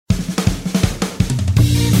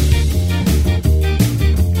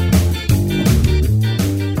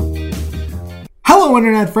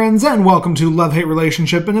Internet friends, and welcome to Love Hate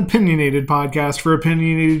Relationship, an opinionated podcast for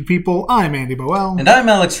opinionated people. I'm Andy Boel. And I'm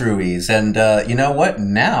Alex Ruiz. And you know what?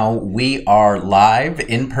 Now we are live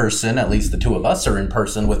in person, at least the two of us are in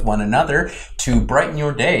person with one another, to brighten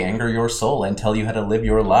your day, anger your soul, and tell you how to live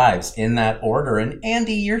your lives in that order. And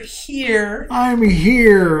Andy, you're here. I'm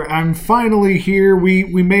here. I'm finally here.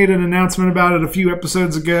 We made an announcement about it a few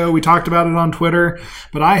episodes ago. We talked about it on Twitter.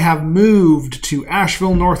 But I have moved to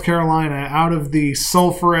Asheville, North Carolina, out of the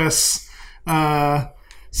sulfurous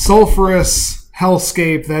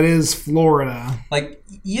hellscape that is Florida. Like,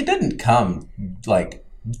 you didn't come,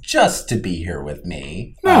 just to be here with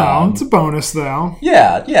me. No, it's a bonus, though.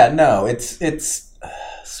 No, it's...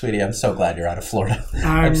 Sweetie, I'm so glad you're out of Florida.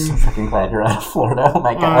 I'm so fucking glad you're out of Florida. Oh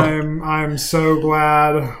my God. I'm so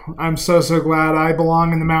glad. I'm so glad I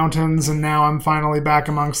belong in the mountains, and now I'm finally back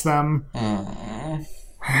amongst them.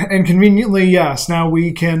 And conveniently, yes, now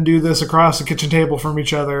we can do this across a kitchen table from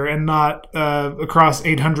each other and not across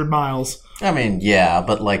 800 miles. I mean, yeah,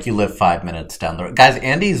 but you live 5 minutes down the road. Guys,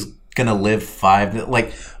 Andy's gonna live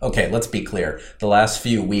okay, let's be clear. The last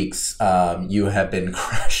few weeks, you have been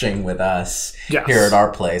crashing with us here at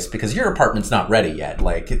our place because your apartment's not ready yet.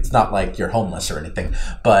 It's not like you're homeless or anything,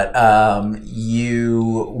 but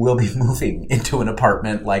you will be moving into an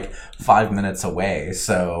apartment 5 minutes away.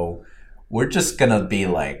 So we're just gonna be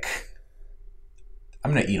I'm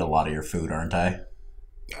gonna eat a lot of your food, aren't I?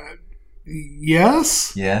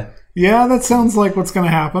 Yes. Yeah. Yeah, that sounds like what's gonna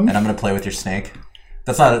happen. And I'm gonna play with your snake.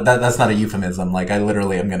 That's not a euphemism. I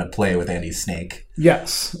literally am going to play with Andy's snake.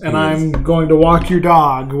 Yes, and I'm going to walk your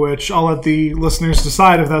dog, which I'll let the listeners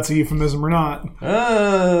decide if that's a euphemism or not.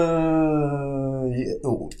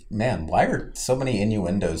 Man, why are so many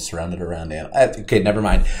innuendos surrounded around Andy? Okay, never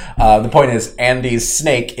mind. The point is, Andy's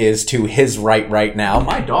snake is to his right now.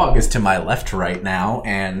 My dog is to my left right now,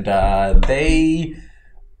 and they...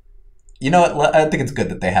 You know what? I think it's good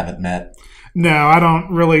that they haven't met. No, I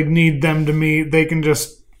don't really need them to meet. They can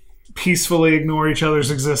just peacefully ignore each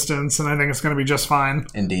other's existence, and I think it's going to be just fine.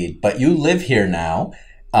 Indeed, but you live here now.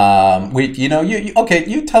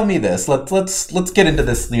 You tell me this. Let's get into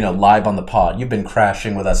this. Live on the pod. You've been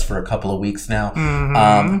crashing with us for a couple of weeks now.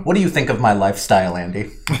 Mm-hmm. What do you think of my lifestyle,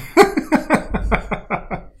 Andy?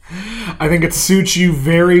 I think it suits you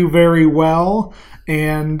very, very well,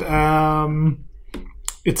 and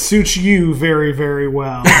it suits you very, very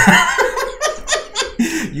well.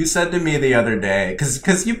 You said to me the other day,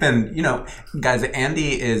 because you've been, guys,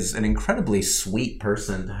 Andy is an incredibly sweet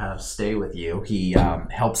person to have stay with you. He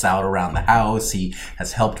helps out around the house. He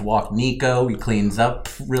has helped walk Nico. He cleans up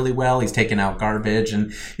really well. He's taken out garbage.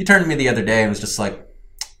 And he turned to me the other day and was just like,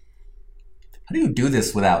 how do you do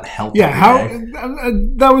this without help? Yeah,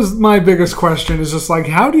 that was my biggest question, is just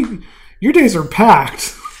your days are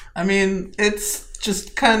packed. I mean, it's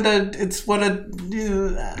just kind of, it's what I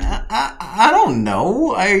don't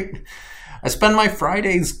know. I spend my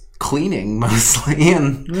Fridays cleaning mostly,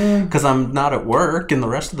 and because I'm not at work, and the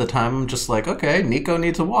rest of the time I'm just okay, Nico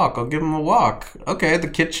needs a walk, I'll give him a walk. Okay, the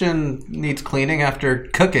kitchen needs cleaning after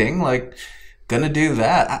cooking, gonna do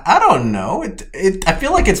that. I don't know. I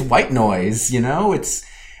feel like it's white noise, it's...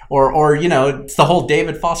 Or it's the whole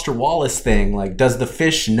David Foster Wallace thing. Does the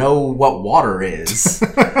fish know what water is?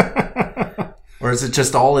 Or is it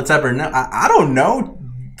just all it's ever known? I don't know.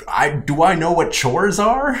 Do I know what chores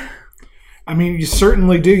are? I mean, you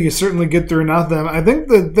certainly do. You certainly get through enough of them. I think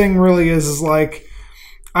the thing really is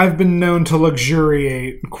I've been known to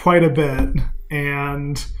luxuriate quite a bit.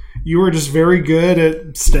 And you are just very good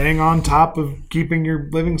at staying on top of keeping your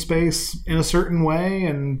living space in a certain way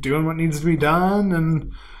and doing what needs to be done.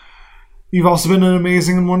 And you've also been an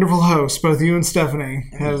amazing and wonderful host. Both you and Stephanie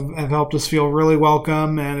have helped us feel really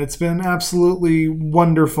welcome, and it's been absolutely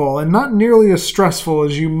wonderful and not nearly as stressful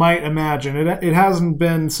as you might imagine. It hasn't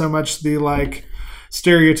been so much the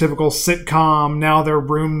stereotypical sitcom, now they're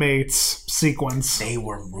roommates sequence. They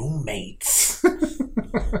were roommates.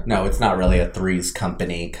 No, it's not really a Three's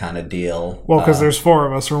Company kind of deal. Well, because there's four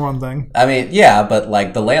of us for one thing. I mean, yeah,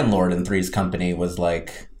 but the landlord in Three's Company was what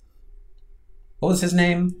was his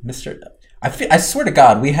name? I swear to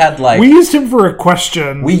God, we had we used him for a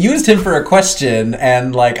question.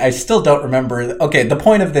 And I still don't remember. Okay, the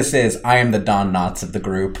point of this is I am the Don Knotts of the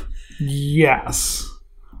group. Yes,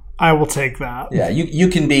 I will take that. Yeah, you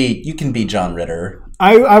can be John Ritter.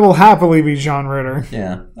 I will happily be John Ritter.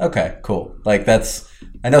 Yeah. Okay. Cool. That's.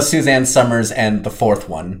 I know Suzanne Summers and the fourth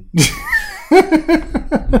one. I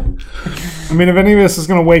mean, if any of us is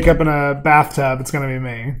going to wake up in a bathtub, it's going to be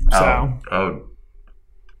me. So.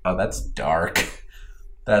 Oh, that's dark.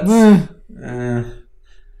 That's...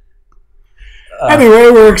 Anyway,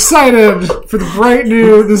 we're excited for the bright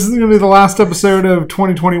new. This is going to be the last episode of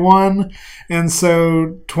 2021. And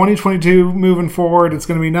so 2022 moving forward, it's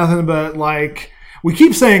going to be nothing but like... We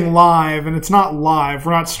keep saying live, and it's not live.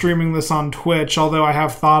 We're not streaming this on Twitch, although I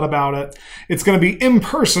have thought about it. It's going to be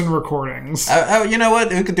in-person recordings. You know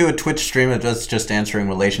what? We could do a Twitch stream of us just answering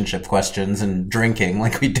relationship questions and drinking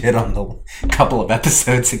like we did on the couple of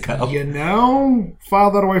episodes ago. You know?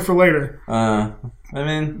 File that away for later. I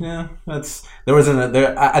mean, yeah,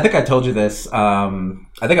 I think I told you this. I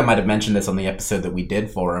think I might have mentioned this on the episode that we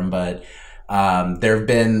did for him, but... there have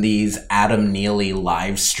been these Adam Neely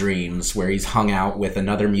live streams where he's hung out with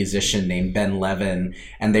another musician named Ben Levin,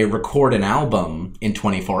 and they record an album in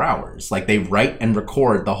 24 hours. Like, they write and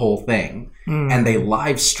record the whole thing, and they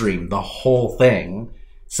live stream the whole thing.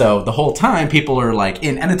 So the whole time, people are like,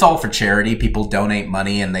 and it's all for charity. People donate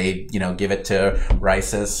money, and they, give it to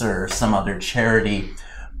RISIS or some other charity.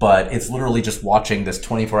 But it's literally just watching this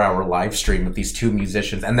 24-hour live stream with these two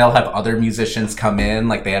musicians. And they'll have other musicians come in.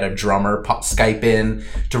 Like, they had a drummer Skype in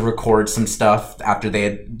to record some stuff after they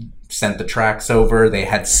had sent the tracks over. They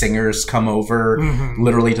had singers come over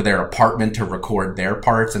literally to their apartment to record their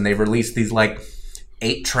parts. And they released these,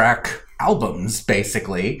 8-track albums,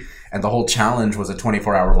 basically. And the whole challenge was a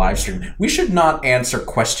 24-hour live stream. We should not answer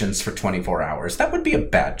questions for 24 hours. That would be a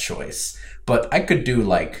bad choice. But I could do,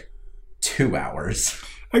 2 hours.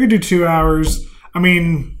 I could do 2 hours. I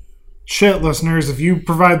mean, shit, listeners, if you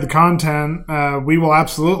provide the content, we will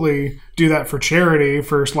absolutely do that for charity,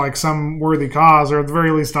 for some worthy cause, or at the very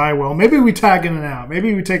least I will. Maybe we tag in and out.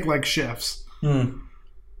 Maybe we take shifts. That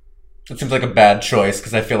seems like a bad choice,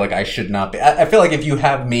 because I feel like I should not be. I feel like if you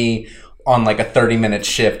have me on a 30-minute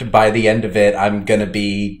shift, by the end of it, I'm going to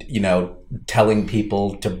be, telling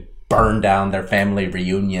people to burn down their family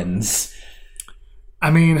reunions. I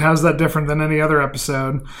mean, how's that different than any other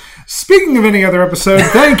episode? Speaking of any other episode,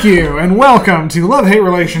 thank you and welcome to Love-Hate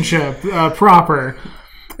Relationship proper.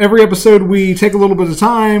 Every episode we take a little bit of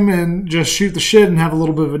time and just shoot the shit and have a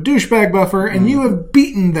little bit of a douchebag buffer, and you have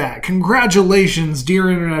beaten that. Congratulations, dear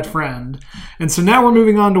internet friend. And so now we're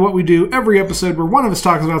moving on to what we do every episode, where one of us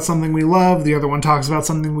talks about something we love, the other one talks about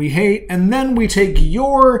something we hate, and then we take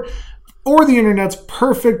your or the internet's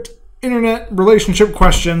perfect internet relationship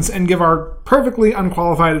questions and give our perfectly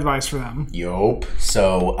unqualified advice for them. Yup.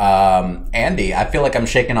 So, Andy, I feel like I'm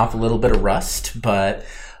shaking off a little bit of rust, but,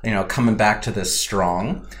 coming back to this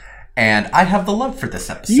strong. And I have the love for this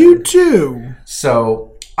episode. You too.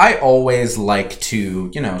 So, I always like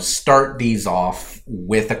to, start these off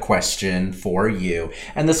with a question for you.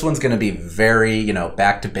 And this one's going to be very,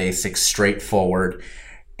 back to basics, straightforward.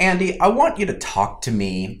 Andy, I want you to talk to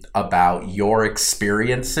me about your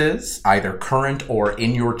experiences, either current or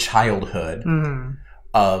in your childhood,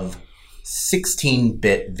 of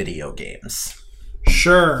 16-bit video games.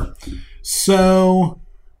 Sure. So,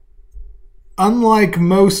 unlike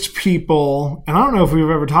most people, and I don't know if we've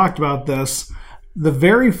ever talked about this, the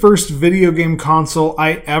very first video game console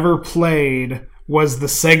I ever played was the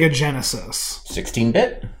Sega Genesis.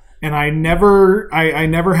 16-bit? And I never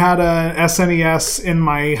had a SNES in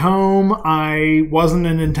my home. I wasn't a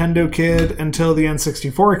Nintendo kid until the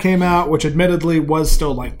N64 came out, which admittedly was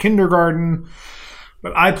still kindergarten.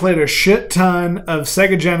 But I played a shit ton of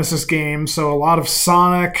Sega Genesis games, so a lot of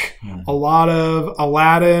Sonic, a lot of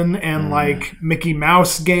Aladdin, and Mickey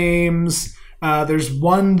Mouse games. There's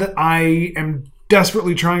one that I am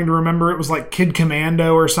desperately trying to remember. It was Kid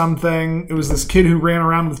Commando or something. It was this kid who ran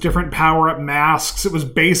around with different power-up masks. It was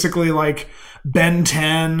basically Ben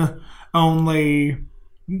 10, only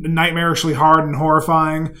nightmarishly hard and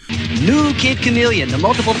horrifying. New Kid Chameleon, the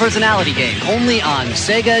multiple personality game, only on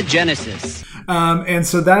Sega Genesis. And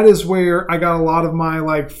so that is where I got a lot of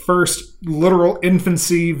my first literal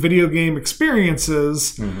infancy video game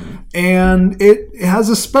experiences. And it has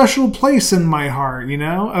a special place in my heart,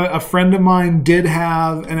 A friend of mine did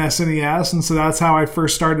have an SNES, and so that's how I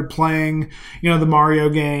first started playing, the Mario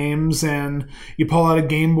games. And you pull out a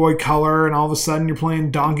Game Boy Color, and all of a sudden you're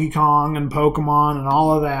playing Donkey Kong and Pokemon and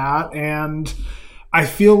all of that. And I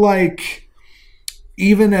feel like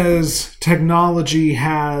even as technology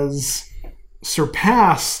has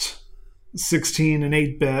surpassed 16 and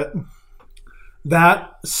 8-bit,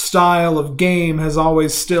 that style of game has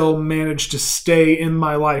always still managed to stay in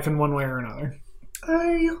my life in one way or another.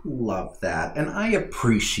 I love that, and I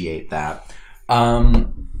appreciate that.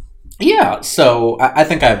 Yeah, so I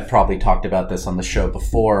think I've probably talked about this on the show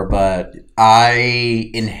before, but I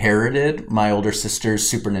inherited my older sister's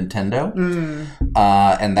Super Nintendo,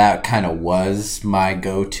 and that kind of was my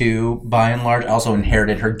go-to by and large. I also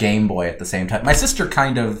inherited her Game Boy at the same time. My sister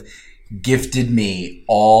kind of gifted me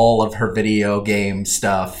all of her video game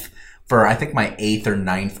stuff for, I think, my 8th or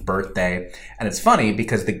 9th birthday. And it's funny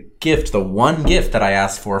because the one gift that I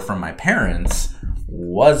asked for from my parents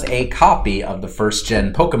was a copy of the first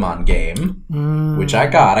gen Pokemon game, which I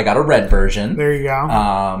got. I got a red version. There you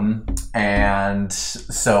go. And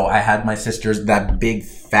so I had my sister's, that big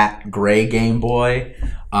fat gray Game Boy,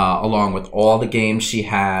 along with all the games she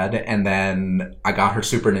had. And then I got her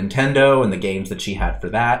Super Nintendo and the games that she had for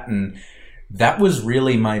that. And that was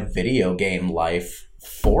really my video game life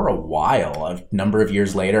for a while. A number of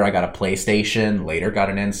years later, I got a PlayStation, later got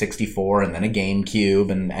an N64, and then a GameCube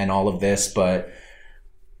and all of this. But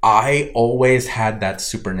I always had that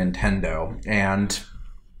Super Nintendo, and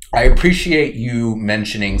I appreciate you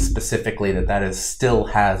mentioning specifically that still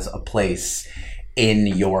has a place in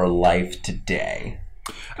your life today.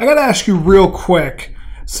 I got to ask you real quick.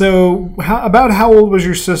 So, about how old was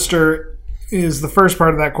your sister is the first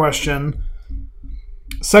part of that question.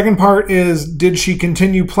 Second part is, did she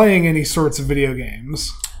continue playing any sorts of video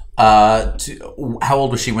games? How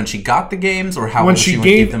old was she when she got the games, or how when old was she when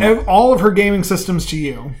gave them up? all of her gaming systems to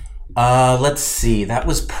you? Let's see. That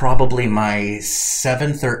was probably my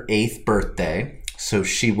 7th or 8th birthday, so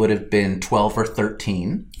she would have been 12 or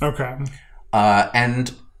 13. Okay.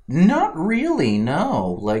 And not really,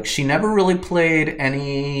 no. Like, she never really played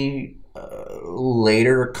any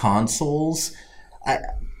later consoles.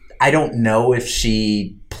 I don't know if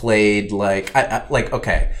she played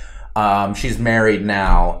okay. She's married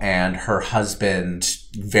now, and her husband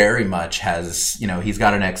very much has, he's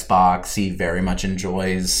got an Xbox. He very much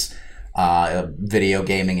enjoys video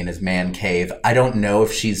gaming in his man cave. I don't know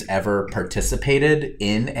if she's ever participated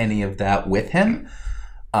in any of that with him.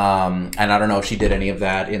 And I don't know if she did any of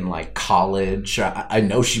that in like college. I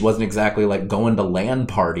know she wasn't exactly like going to LAN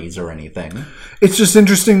parties or anything. It's just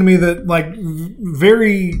interesting to me that like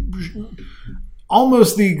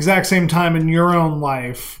almost the exact same time in your own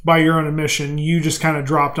life, by your own admission, you just kind of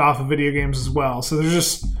dropped off of video games as well. So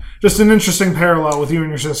there's just an interesting parallel with you and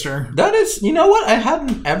your sister. That is, you know what? I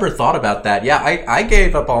hadn't ever thought about that. Yeah, I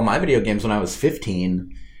gave up all my video games when I was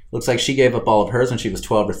 15. Looks like she gave up all of hers when she was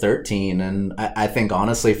 12 or 13. And I think,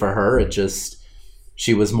 honestly, for her,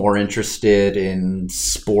 she was more interested in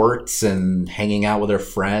sports and hanging out with her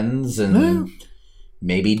friends and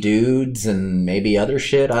maybe dudes and maybe other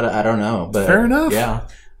shit. I don't know. But fair enough. Yeah.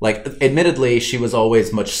 Like, admittedly, she was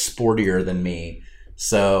always much sportier than me.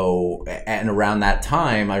 So, and around that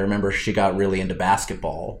time, I remember she got really into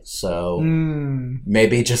basketball. So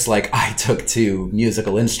maybe just like I took to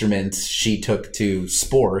musical instruments, she took to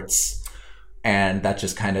sports, and that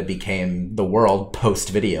just kind of became the world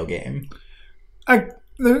post-video game.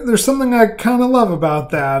 There's something I kind of love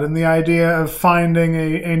about that, and the idea of finding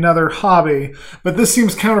another hobby. But this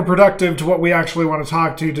seems counterproductive to what we actually want to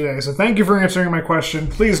talk to today. So thank you for answering my question.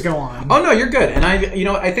 Please go on. Oh no, you're good. And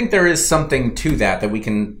I think there is something to that we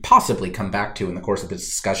can possibly come back to in the course of this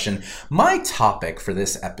discussion. My topic for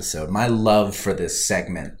this episode, my love for this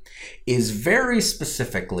segment, is very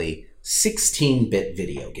specifically 16-bit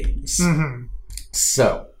video games. Mm-hmm.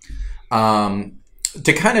 So,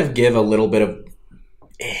 to kind of give a little bit of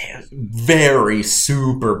very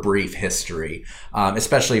super brief history,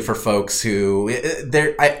 especially for folks who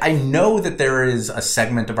I know that there is a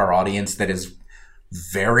segment of our audience that is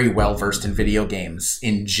very well versed in video games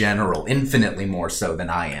in general, infinitely more so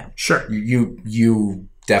than I am. Sure. You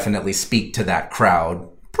definitely speak to that crowd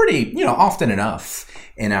pretty, often enough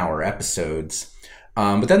in our episodes.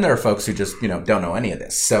 But then there are folks who just, don't know any of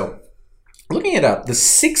this. So looking it up,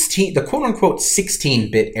 the quote unquote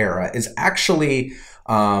 16-bit era is actually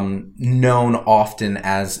known often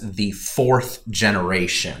as the 4th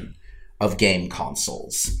generation of game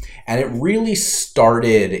consoles. And it really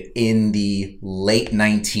started in the late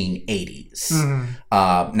 1980s.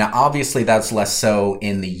 Mm-hmm. Now, obviously, that's less so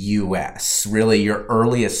in the US. Really, your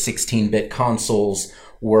earliest 16-bit consoles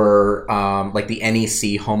were like the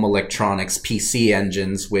NEC Home Electronics PC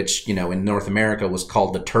engines, which, in North America was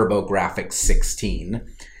called the TurboGrafx 16.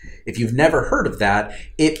 If you've never heard of that,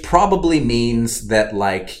 it probably means that,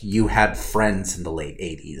 like, you had friends in the late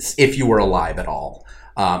 80s, if you were alive at all.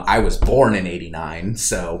 I was born in 89,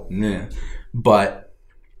 so, meh. But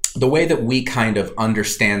the way that we kind of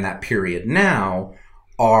understand that period now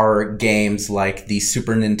are games like the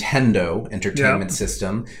Super Nintendo Entertainment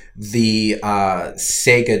System, the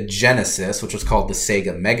Sega Genesis, which was called the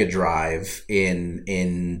Sega Mega Drive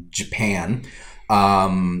in Japan,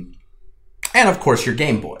 and of course your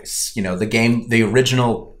Game Boys. The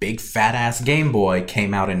original big fat ass Game Boy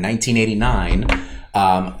came out in 1989.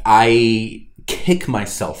 I kick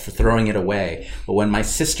myself for throwing it away, but when my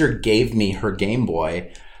sister gave me her Game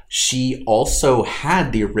Boy, she also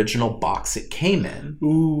had the original box it came in.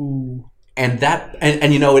 Ooh. And that,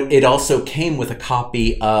 and you know, it also came with a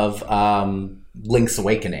copy of Link's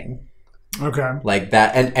Awakening. Okay. Like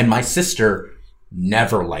that, and my sister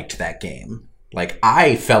never liked that game. Like,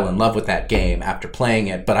 I fell in love with that game after playing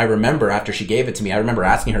it, but I remember after she gave it to me, I remember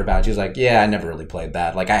asking her about it. She was like, yeah, I never really played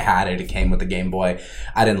that. Like, I had it. It came with the Game Boy.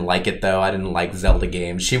 I didn't like it, though. I didn't like Zelda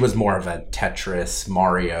games. She was more of a Tetris,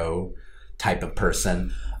 Mario type of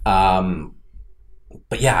person.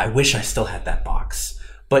 But yeah, I wish I still had that box.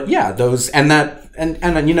 But yeah, those, and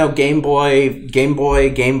you know, Game Boy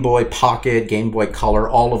Pocket, Game Boy Color,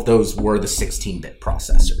 all of those were the 16-bit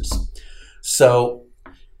processors. So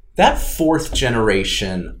that fourth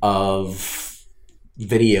generation of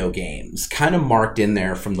video games kind of marked in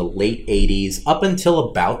there from the late 80s up until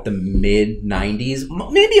about the mid 90s,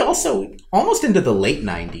 maybe also almost into the late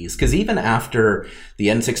 90s, because even after the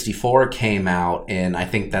N64 came out in, I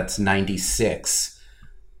think that's 96,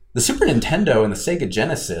 the Super Nintendo and the Sega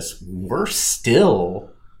Genesis were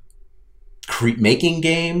still making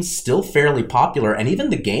games, still fairly popular, and even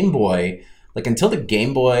the Game Boy, like until the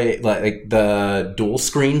Game Boy, like the dual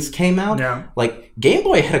screens came out, like Game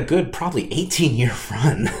Boy had a good probably 18-year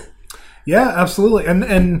run. Yeah, absolutely.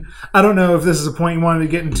 And I don't know if this is a point you wanted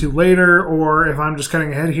to get into later or if I'm just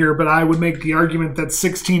cutting ahead here, but I would make the argument that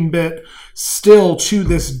 16-bit still to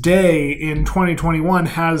this day in 2021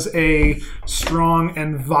 has a strong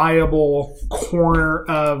and viable corner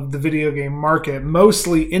of the video game market,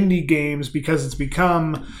 mostly indie games, because it's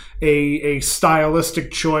become a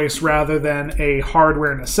stylistic choice rather than a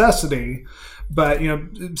hardware necessity. But, you know,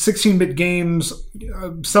 16-bit games,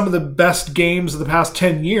 some of the best games of the past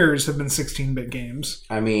 10 years have been 16-bit games.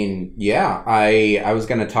 I mean, yeah, I was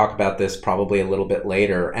going to talk about this probably a little bit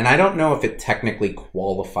later, and I don't know if it technically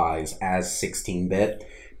qualifies as 16-bit,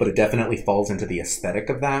 but it definitely falls into the aesthetic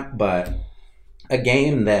of that. But a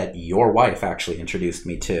game that your wife actually introduced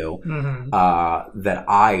me to, that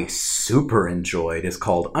I super enjoyed, is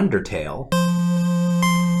called Undertale.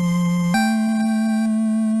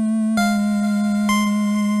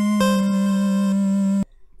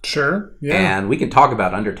 Sure. Yeah. And we can talk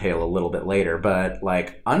about Undertale a little bit later, but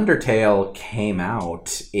like Undertale came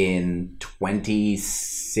out in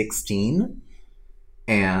 2016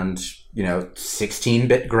 and, you know,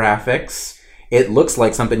 16-bit graphics. It looks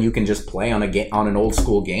like something you can just play on an old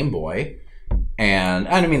school Game Boy. And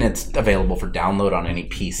I mean, it's available for download on any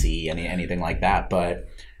PC, anything like that, but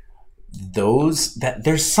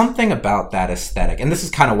there's something about that aesthetic. And this is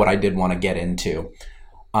kind of what I did want to get into.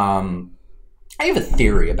 I have a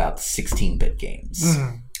theory about 16-bit games,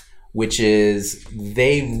 which is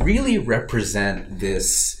they really represent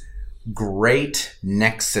this great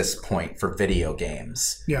nexus point for video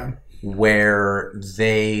games. Yeah. Where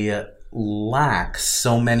they lack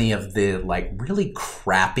so many of the like really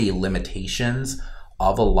crappy limitations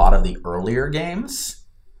of a lot of the earlier games,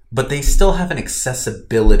 but they still have an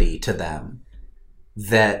accessibility to them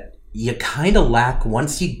that you kind of lack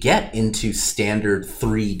once you get into standard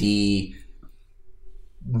 3D,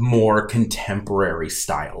 more contemporary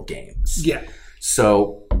style games. Yeah.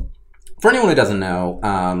 So for anyone who doesn't know,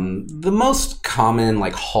 the most common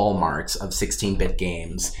like hallmarks of 16-bit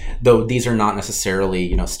games, though these are not necessarily,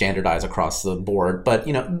 you know, standardized across the board, but,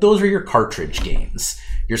 you know, those are your cartridge games.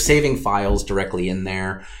 You're saving files directly in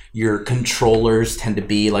there. Your controllers tend to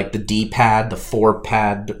be like the D-pad, the four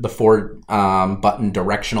button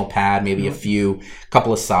directional pad, maybe a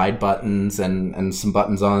couple of side buttons and some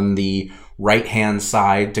buttons on the right-hand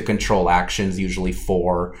side to control actions, usually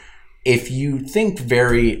 4. If you think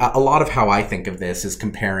a lot of how I think of this is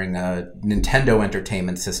comparing a Nintendo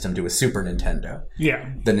Entertainment System to a Super Nintendo. Yeah.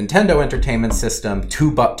 The Nintendo Entertainment System,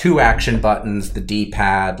 two action buttons, the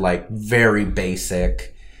D-pad, like very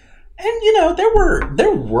basic. And, you know, there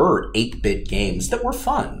were 8-bit games that were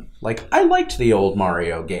fun. Like, I liked the old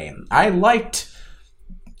Mario game.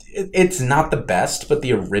 It's not the best, but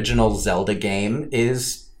the original Zelda game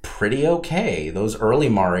is pretty okay. Those early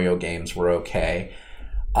Mario games were okay.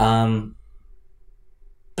 But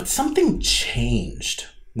something changed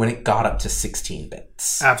when it got up to 16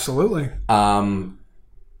 bits. Absolutely. And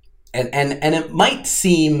it might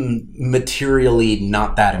seem materially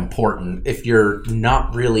not that important if you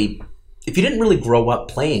didn't really grow up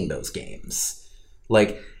playing those games.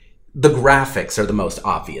 Like, the graphics are the most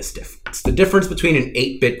obvious difference. The difference between an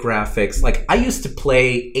 8-bit graphics, like I used to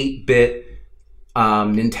play 8-bit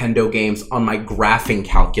Nintendo games on my graphing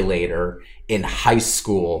calculator in high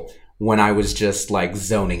school when I was just like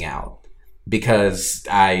zoning out, because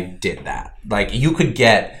I did that. Like, you could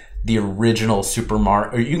get the original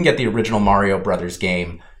Mario Brothers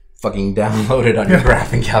game fucking download it on your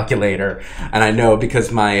graphing calculator. And I know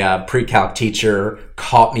because my pre-calc teacher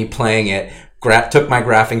caught me playing it, took my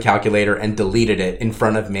graphing calculator and deleted it in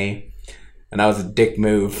front of me. And that was a dick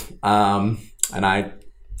move. And I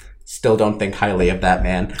still don't think highly of that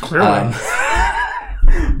man. Clearly.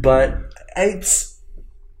 But it's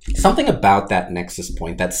something about that Nexus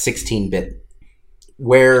point, that 16-bit,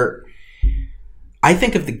 where I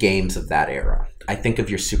think of the games of that era. I think of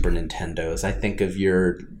your Super Nintendos. I think of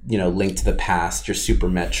your, Link to the Past, your Super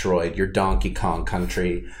Metroid, your Donkey Kong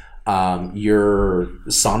Country, your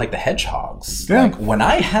Sonic the Hedgehogs. Yeah. Like, when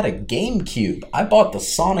I had a GameCube, I bought the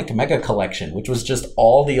Sonic Mega Collection, which was just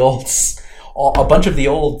a bunch of the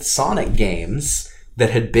old Sonic games that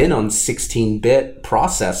had been on 16-bit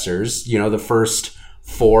processors. The first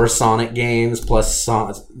 4 Sonic games plus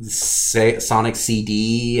Sonic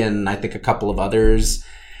CD and I think a couple of others.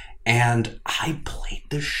 And I played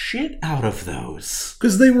the shit out of those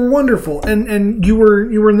because they were wonderful. And you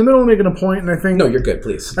were in the middle of making a point, and I think no, you're good.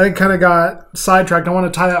 Please. I think kind of got sidetracked. I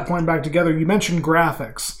want to tie that point back together. You mentioned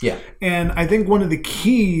graphics, yeah, and I think one of the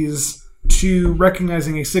keys to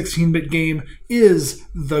recognizing a 16-bit game is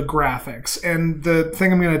the graphics. And the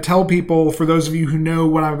thing I'm going to tell people, for those of you who know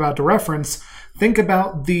what I'm about to reference, think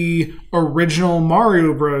about the original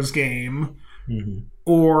Mario Bros. Game. Mm-hmm.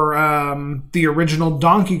 Or the original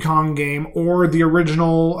Donkey Kong game, or the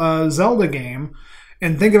original Zelda game,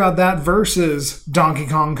 and think about that versus Donkey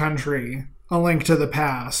Kong Country, A Link to the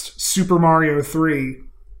Past, Super Mario 3.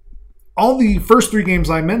 All the first 3 games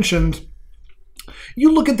I mentioned,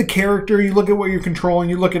 you look at the character, you look at what you're controlling,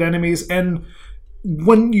 you look at enemies, and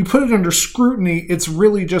when you put it under scrutiny, it's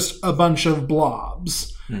really just a bunch of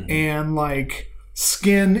blobs. Mm-hmm. And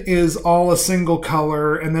skin is all a single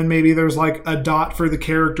color, and then maybe there's a dot for the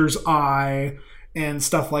character's eye and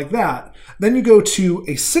stuff like that. Then you go to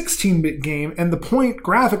a 16-bit game, and the point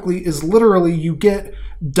graphically is literally you get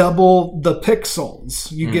double the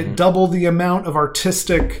pixels. You get double the amount of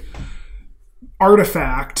artistic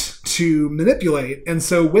artifact to manipulate. And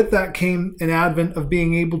so with that came an advent of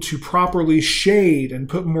being able to properly shade and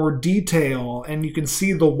put more detail, and you can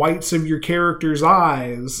see the whites of your character's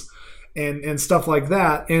eyes and stuff like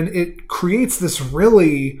that. And it creates this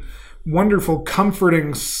really wonderful,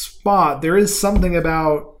 comforting spot. There is something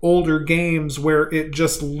about older games where it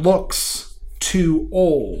just looks too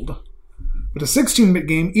old. But a 16-bit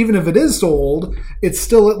game, even if it is old, it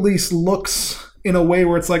still at least looks in a way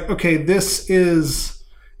where it's like, okay, this is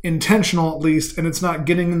intentional at least, and it's not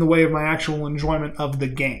getting in the way of my actual enjoyment of the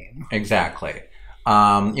game. Exactly.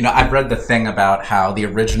 I've read the thing about how the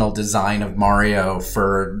original design of Mario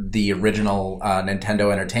for the original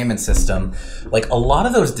Nintendo Entertainment System, a lot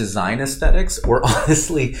of those design aesthetics were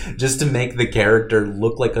honestly just to make the character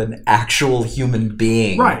look like an actual human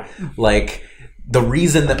being. Right. The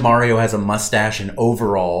reason that Mario has a mustache and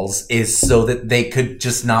overalls is so that they could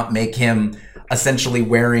just not make him essentially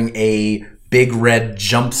wearing a big red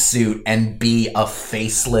jumpsuit and be a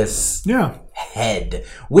faceless head,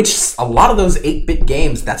 which a lot of those 8-bit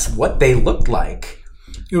games, that's what they looked like.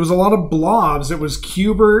 It was a lot of blobs. It was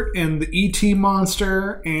Q*bert and the E.T.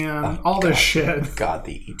 monster and this shit. God,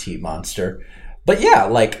 the E.T. monster. But yeah,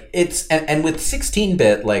 it's... And with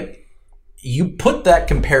 16-bit, you put that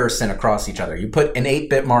comparison across each other. You put an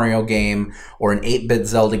 8-bit Mario game or an 8-bit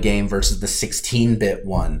Zelda game versus the 16-bit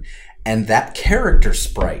one, and that character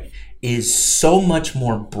sprite is so much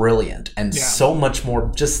more brilliant and so much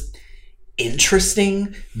more just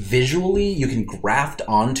interesting visually. You can graft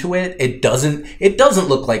onto it. It doesn't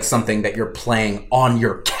look like something that you're playing on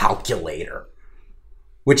your calculator.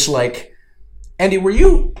 Which, Andy, were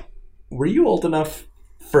you old enough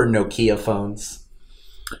for Nokia phones?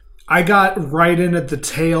 I got right in at the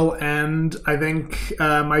tail end. I think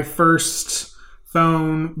my first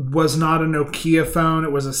phone was not a Nokia phone.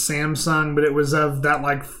 It was a Samsung, but it was of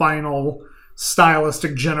that final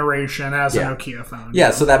stylistic generation as a Nokia phone.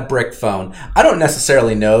 Yeah, so that brick phone. I don't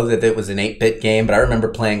necessarily know that it was an 8-bit game, but I remember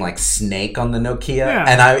playing Snake on the Nokia.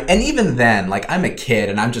 Yeah. And even then, I'm a kid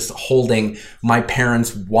and I'm just holding my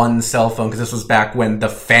parents' one cell phone, because this was back when the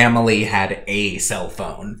family had a cell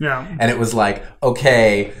phone. Yeah. And it was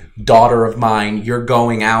okay, daughter of mine, you're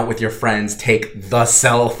going out with your friends, take the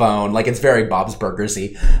cell phone. It's very Bob's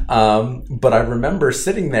Burgers-y. But I remember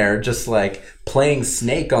sitting there just playing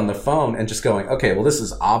Snake on the phone and just going, okay, well, this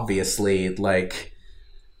is obviously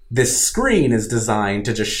this screen is designed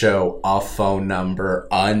to just show a phone number,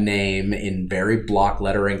 a name in very block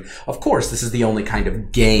lettering. Of course, this is the only kind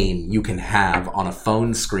of game you can have on a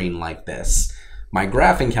phone screen like this. My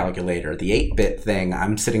graphing calculator, the 8-bit thing,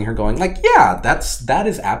 I'm sitting here going that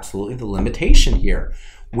is absolutely the limitation here.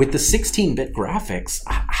 With the 16-bit graphics,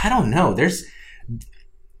 I don't know.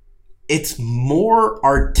 It's more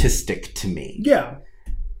artistic to me. Yeah.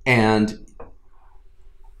 And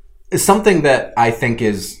it's something that I think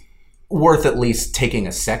is worth at least taking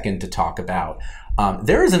a second to talk about.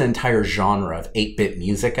 There is an entire genre of 8-bit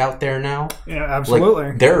music out there now. Yeah,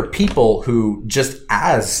 absolutely. Like, there are people who just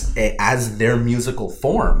as their musical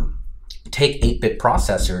form take 8-bit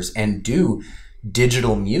processors and do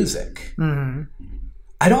digital music. Mm-hmm.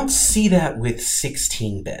 I don't see that with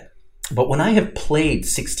 16-bit. But when I have played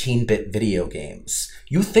 16-bit video games,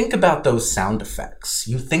 you think about those sound effects.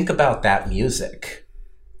 You think about that music.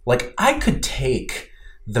 Like, I could take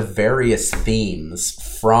the various themes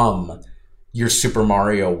from your Super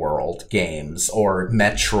Mario World games or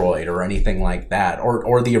Metroid or anything like that,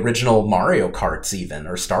 or the original Mario Karts even,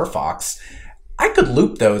 or Star Fox. I could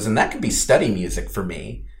loop those, and that could be study music for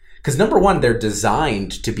me. Because number one, they're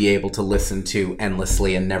designed to be able to listen to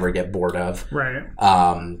endlessly and never get bored of. Right.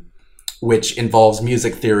 Which involves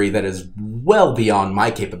music theory that is well beyond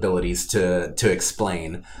my capabilities to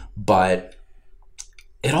explain. But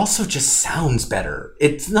it also just sounds better.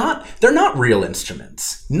 They're not real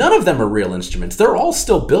instruments. None of them are real instruments. They're all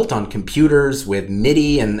still built on computers with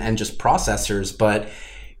MIDI and just processors, but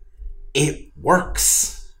it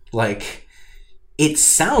works. Like, it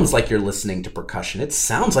sounds like you're listening to percussion. It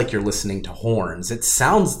sounds like you're listening to horns. It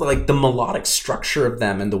sounds like the melodic structure of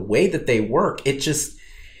them and the way that they work. It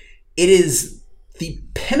is the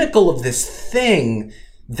pinnacle of this thing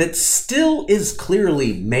that still is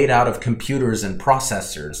clearly made out of computers and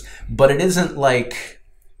processors, but it isn't like,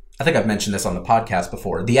 I think I've mentioned this on the podcast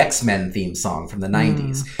before, the X-Men theme song from the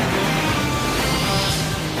 90s.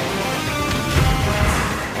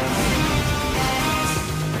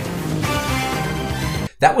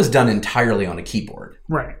 That was done entirely on a keyboard.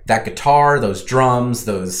 Right. That guitar, those drums,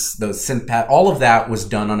 those synth pad, all of that was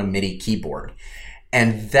done on a MIDI keyboard.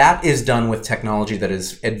 And that is done with technology that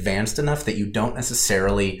is advanced enough that you don't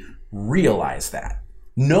necessarily realize that.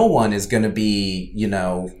 No one is going to be,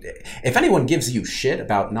 if anyone gives you shit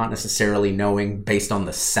about not necessarily knowing based on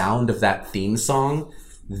the sound of that theme song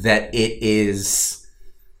that it is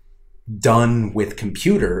done with a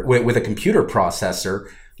computer processor,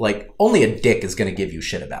 like, only a dick is going to give you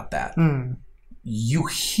shit about that. You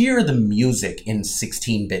hear the music in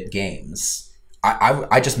 16-bit games.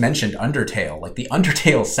 I just mentioned Undertale. Like, the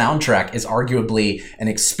Undertale soundtrack is arguably an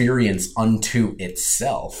experience unto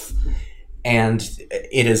itself. And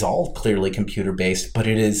it is all clearly computer-based, but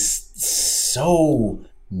it is so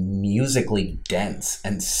musically dense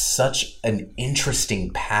and such an interesting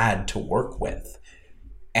pad to work with.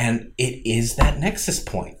 And it is that nexus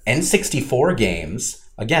point. N64 games,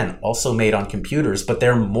 again, also made on computers, but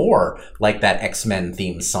they're more like that X-Men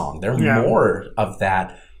theme song. They're more of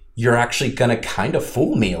that. You're actually going to kind of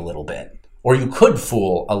fool me a little bit. Or you could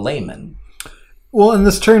fool a layman. Well, and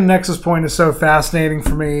this term nexus point is so fascinating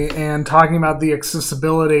for me. And talking about the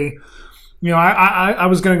accessibility, I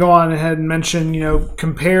was going to go on ahead and mention,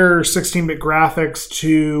 compare 16-bit graphics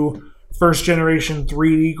to first generation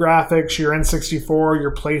 3D graphics, your N64,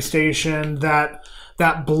 your PlayStation,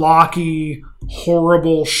 that blocky,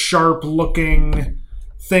 horrible, sharp-looking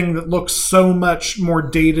thing that looks so much more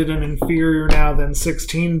dated and inferior now than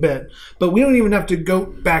 16-bit. But we don't even have to go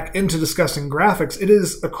back into discussing graphics. It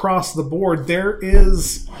is across the board. There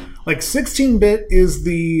is, 16-bit is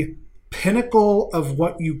the pinnacle of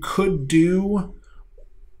what you could do,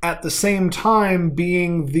 at the same time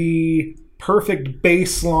being the perfect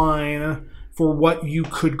baseline for what you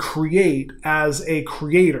could create as a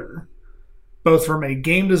creator, both from a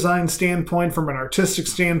game design standpoint, from an artistic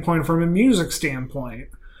standpoint, from a music standpoint.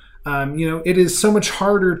 It is so much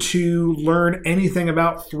harder to learn anything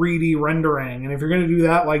about 3D rendering. And if you're going to do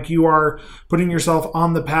that, you are putting yourself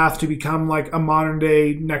on the path to become a modern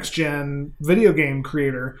day next gen video game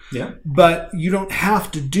creator. Yeah. But you don't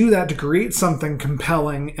have to do that to create something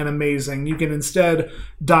compelling and amazing. You can instead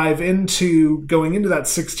dive into going into that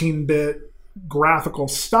 16-bit graphical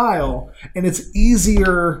style, and it's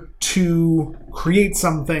easier to create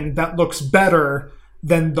something that looks better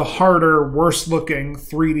than the harder, worse-looking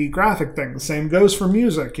 3D graphic thing. The same goes for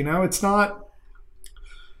music. It's not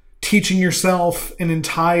teaching yourself an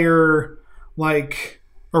entire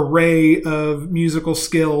array of musical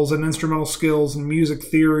skills and instrumental skills and music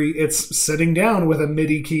theory. It's sitting down with a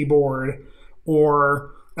MIDI keyboard, or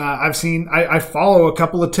I follow a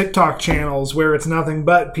couple of TikTok channels where it's nothing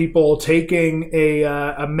but people taking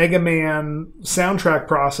a Mega Man soundtrack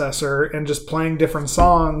processor and just playing different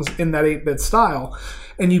songs in that 8-bit style.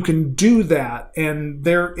 And you can do that. And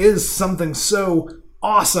there is something so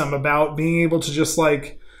awesome about being able to just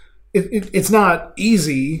it's not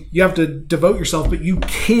easy. You have to devote yourself, but you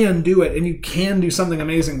can do it, and you can do something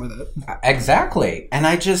amazing with it. Exactly. And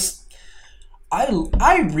I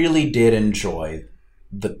really did enjoy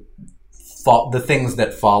the things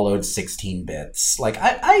that followed 16 bits. Like,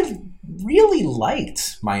 I really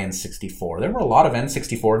liked my N64. There were a lot of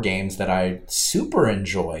N64 games that I super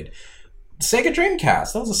enjoyed. Sega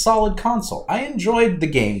Dreamcast, that was a solid console. I enjoyed the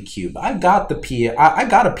GameCube. I got a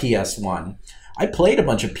PS1. I played a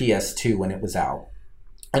bunch of PS2 when it was out.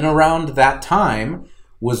 And around that time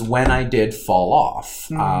was when I did fall off.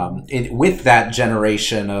 With that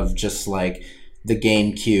generation of just like the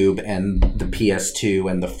GameCube and the PS2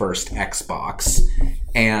 and the first Xbox.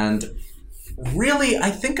 And really, I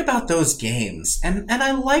think about those games, and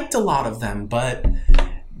I liked a lot of them, but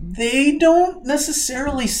they don't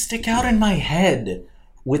necessarily stick out in my head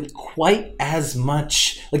with quite as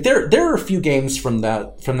much. Like, there are a few games from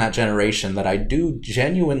that generation that I do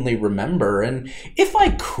genuinely remember, and if I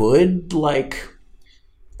could, like,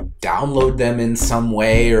 download them in some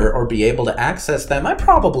way or be able to access them, I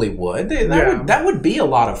probably would. That would be a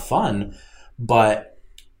lot of fun. But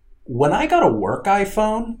when I got a work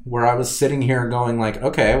iPhone, where I was sitting here going like,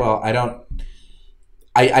 okay, well,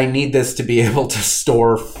 I need this to be able to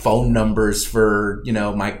store phone numbers for,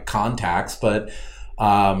 my contacts, but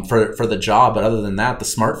for the job. But other than that, the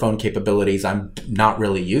smartphone capabilities I'm not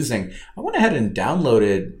really using. I went ahead and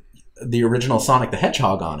downloaded the original Sonic the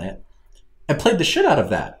Hedgehog on it and played the shit out of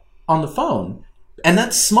that on the phone. And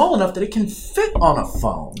that's small enough that it can fit on a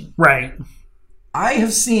phone. Right. I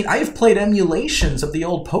have played emulations of the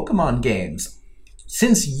old Pokemon games.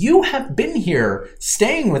 Since you have been here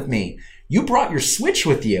staying with me, you brought your Switch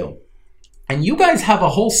with you. And you guys have a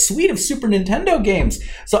whole suite of Super Nintendo games.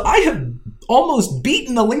 So I have almost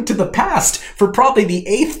beaten A Link to the Past for probably the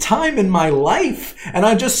 8th time in my life. And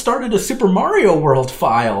I just started a Super Mario World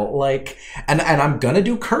file. And I'm going to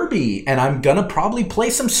do Kirby. And I'm going to probably play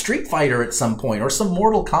some Street Fighter at some point or some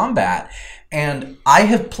Mortal Kombat. And I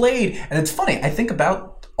have played, and it's funny, I think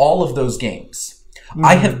about all of those games.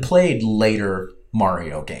 I have played later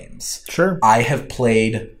Mario games. Sure. I have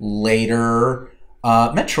played later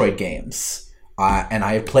Metroid games. And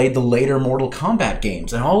I have played the later Mortal Kombat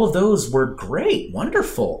games. And all of those were great,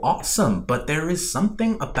 wonderful, awesome. But there is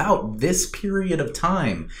something about this period of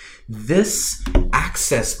time, this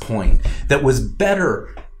access point, that was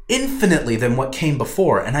better infinitely than what came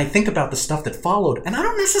before. And I think about the stuff that followed, and I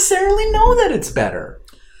don't necessarily know that it's better.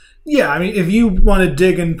 Yeah, I mean, if you want to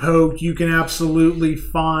dig and poke, you can absolutely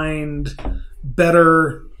find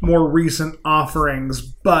better, more recent offerings.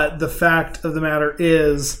 But the fact of the matter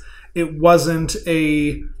is, it wasn't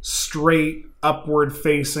a straight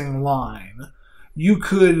upward-facing line. You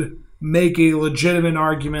could make a legitimate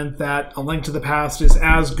argument that A Link to the Past is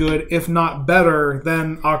as good, if not better,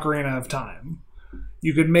 than Ocarina of Time.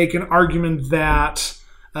 You could make an argument that,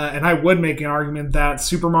 and I would make an argument that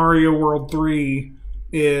Super Mario World 3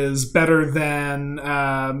 is better than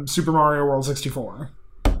Super Mario World 64.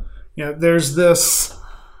 There's this...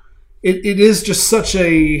 It is just such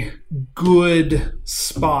a good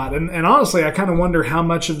spot. And honestly, I kind of wonder how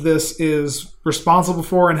much of this is responsible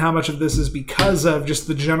for and how much of this is because of just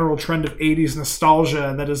the general trend of 80s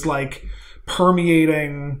nostalgia that is like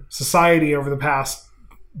permeating society over the past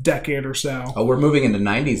decade or so. Oh, we're moving into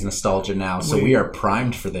 90s nostalgia now, so we are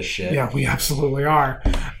primed for this shit. Yeah, we absolutely are.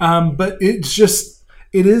 But it's just,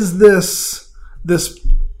 it is this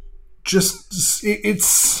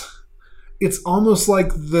it's almost like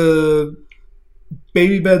the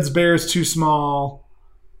baby bed's bear is too small,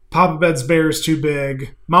 Papa bed's bear is too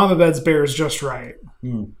big, Mama bed's bear is just right.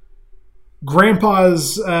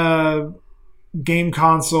 Grandpa's game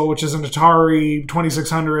console, which is an Atari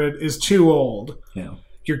 2600, is too old. Yeah.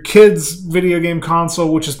 Your kid's video game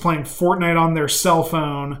console, which is playing Fortnite on their cell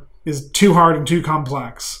phone, is too hard and too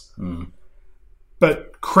complex.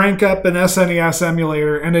 But crank up an SNES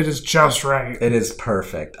emulator, and it is just right. It is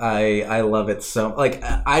perfect. I love it so...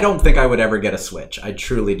 I don't think I would ever get a Switch. I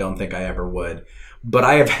truly don't think I ever would. But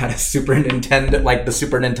I have had a Super Nintendo, the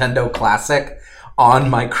Super Nintendo Classic,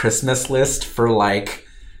 on my Christmas list for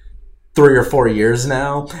 3 or 4 years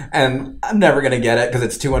now, and I'm never gonna get it because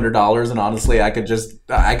it's $200, and honestly, I could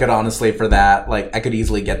honestly for that, I could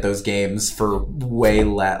easily get those games for way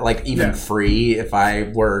less, even free if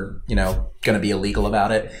I were, gonna be illegal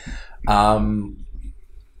about it. But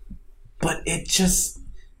it just,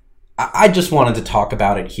 I just wanted to talk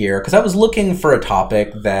about it here because I was looking for a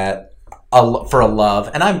topic that for a love,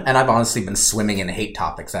 and I've honestly been swimming in hate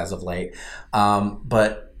topics as of late,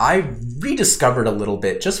 but I rediscovered a little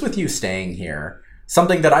bit, just with you staying here,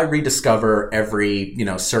 something that I rediscover every,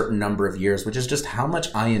 certain number of years, which is just how much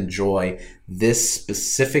I enjoy this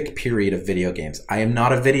specific period of video games. I am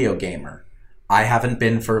not a video gamer. I haven't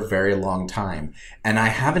been for a very long time. And I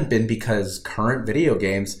haven't been because current video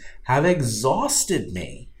games have exhausted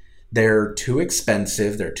me. They're too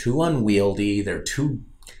expensive, they're too unwieldy, they're too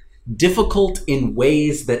difficult in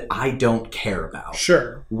ways that I don't care about.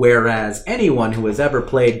 Sure. Whereas anyone who has ever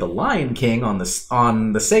played The Lion King on the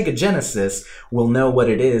Sega Genesis will know what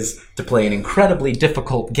it is to play an incredibly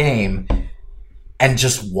difficult game and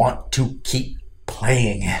just want to keep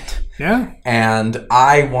playing it. Yeah. And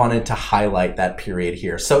I wanted to highlight that period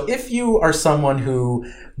here. So if you are someone who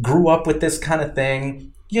grew up with this kind of thing,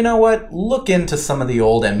 you know what? Look into some of the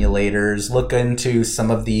old emulators. Look into some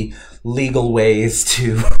of the legal ways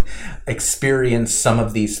to experience some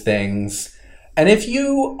of these things. And if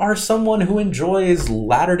you are someone who enjoys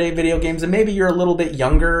latter-day video games, and maybe you're a little bit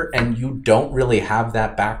younger and you don't really have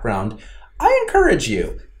that background, I encourage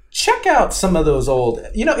you. Check out some of those old,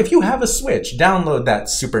 if you have a Switch, download that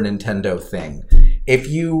Super Nintendo thing. If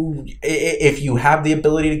you have the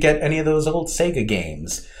ability to get any of those old Sega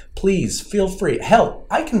games, please feel free. Hell,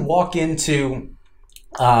 I can walk into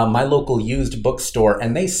my local used bookstore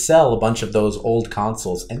and they sell a bunch of those old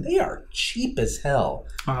consoles and they are cheap as hell.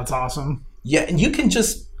 Oh, that's awesome. Yeah, and you can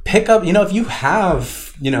just pick up, if you have,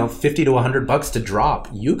 50 to $100 to drop,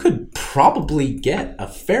 you could probably get a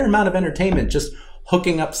fair amount of entertainment just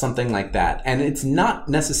hooking up something like that. And it's not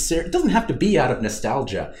necessary, it doesn't have to be out of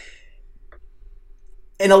nostalgia.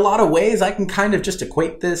 In a lot of ways, I can kind of just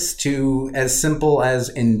equate this to as simple as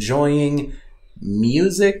enjoying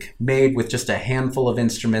music made with just a handful of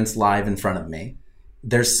instruments live in front of me.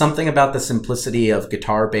 There's something about the simplicity of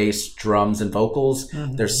guitar, bass, drums, and vocals.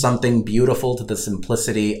 Mm-hmm. There's something beautiful to the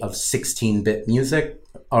simplicity of 16-bit music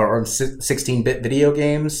or 16-bit video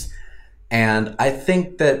games. And I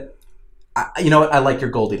think that, I like your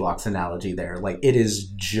Goldilocks analogy there. Like, it is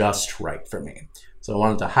just right for me. So I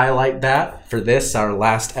wanted to highlight that for this, our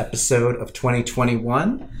last episode of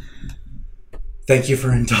 2021. Thank you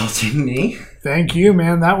for indulging me. Thank you,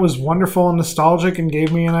 man. That was wonderful and nostalgic and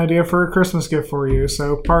gave me an idea for a Christmas gift for you.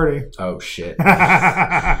 So, party. Oh, shit.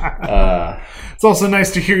 It's also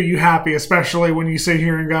nice to hear you happy, especially when you sit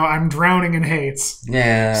here and go, I'm drowning in hates.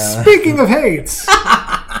 Yeah. Speaking of hates.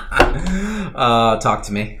 Talk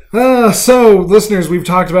to me. So, listeners, we've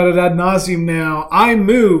talked about it ad nauseum now. I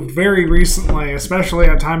moved very recently, especially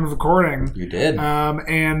at time of recording. You did.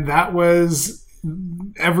 And that was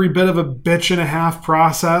every bit of a bitch and a half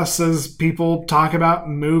process as people talk about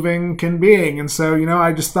moving can be. And so,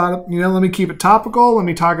 I just thought, let me keep it topical. Let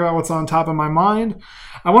me talk about what's on top of my mind.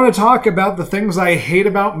 I want to talk about the things I hate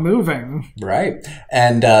about moving. Right.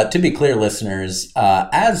 And to be clear, listeners,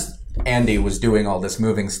 as Andy was doing all this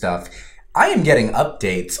moving stuff, I am getting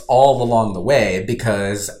updates all along the way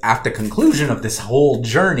because at the conclusion of this whole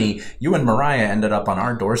journey, you and Mariah ended up on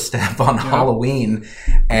our doorstep on Halloween,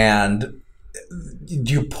 and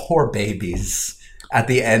you poor babies at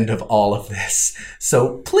the end of all of this.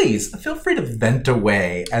 So please feel free to vent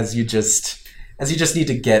away as you just need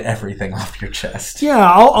to get everything off your chest. Yeah,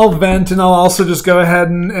 I'll vent, and I'll also just go ahead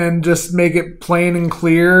and just make it plain and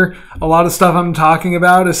clear. A lot of stuff I'm talking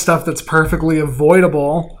about is stuff that's perfectly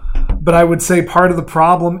avoidable. But I would say part of the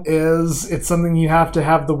problem is it's something you have to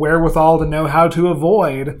have the wherewithal to know how to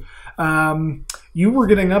avoid. You were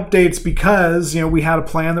getting updates because, we had a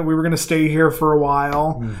plan that we were going to stay here for a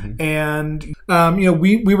while. Mm-hmm. And,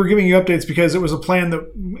 we were giving you updates because it was a plan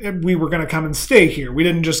that we were going to come and stay here. We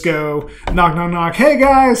didn't just go knock, knock, knock. Hey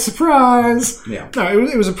guys, surprise. Yeah. No,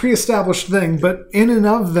 it was a pre-established thing. But in and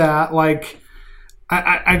of that,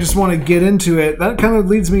 I just want to get into it. That kind of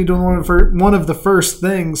leads me to one of the first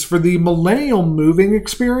things. For the millennial moving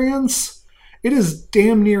experience, it is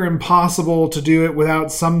damn near impossible to do it without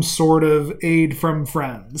some sort of aid from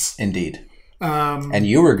friends. Indeed. And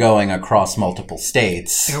you were going across multiple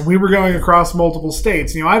states. And we were going across multiple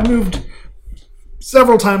states. I've moved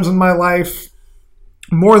several times in my life,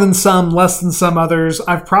 more than some, less than some others.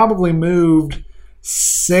 I've probably moved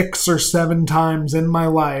 6 or 7 times in my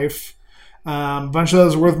life. A bunch of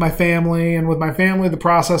those were with my family, and with my family, the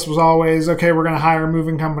process was always, okay, we're going to hire a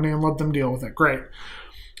moving company and let them deal with it. Great.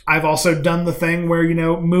 I've also done the thing where,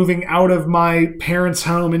 moving out of my parents'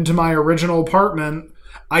 home into my original apartment,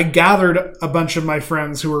 I gathered a bunch of my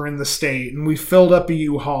friends who were in the state, and we filled up a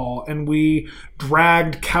U-Haul, and we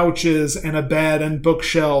dragged couches and a bed and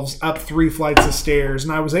bookshelves up 3 flights of stairs,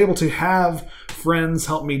 and I was able to have friends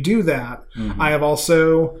help me do that. Mm-hmm. I have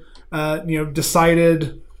also,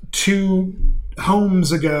 decided 2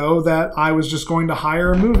 homes ago that I was just going to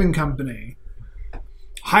hire a moving company.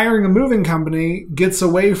 hiring a moving company gets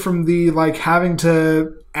away from the like having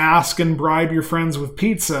to ask and bribe your friends with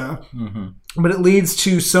pizza, but it leads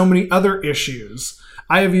to so many other issues.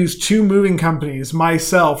 I have used 2 moving companies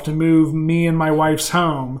myself to move me and my wife's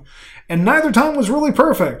home, and neither time was really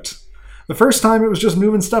perfect. The first time it was just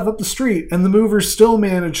moving stuff up the street, and the movers still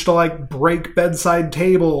managed to like break bedside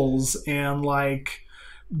tables and like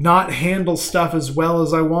not handle stuff as well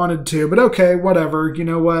as I wanted to. But okay, whatever. You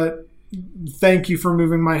know what? Thank you for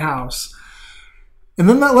moving my house. And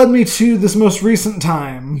then that led me to this most recent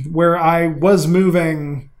time where I was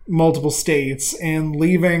moving multiple states and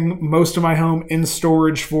leaving most of my home in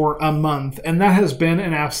storage for a month. And that has been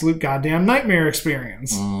an absolute goddamn nightmare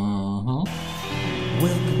experience. Uh-huh.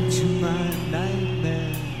 Welcome to my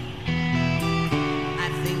nightmare. I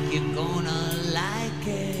think you're gonna like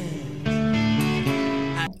it.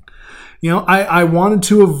 You know, I wanted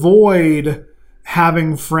to avoid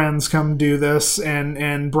having friends come do this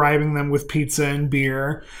and bribing them with pizza and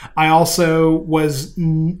beer. I also was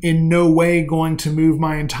in no way going to move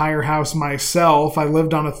my entire house myself. I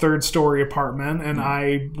lived on a 3rd-story apartment, and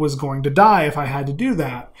I was going to die if I had to do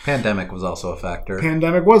that. Pandemic was also a factor.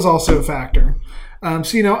 Pandemic was also a factor.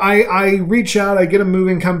 So, you know, I reach out, I get a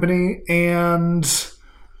moving company, and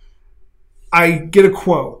I get a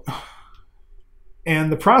quote.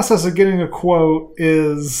 And the process of getting a quote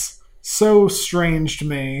is so strange to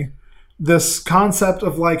me. This concept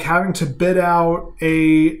of like having to bid out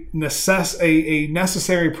a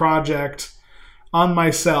necessary project on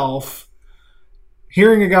myself.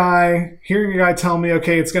 Hearing a guy tell me,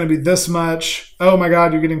 okay, it's going to be this much. Oh my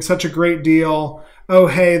God, you're getting such a great deal. Oh,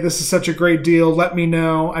 hey, this is such a great deal. Let me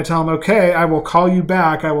know. I tell him, okay, I will call you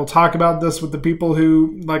back. I will talk about this with the people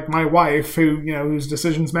who, like my wife, who, you know, whose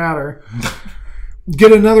decisions matter.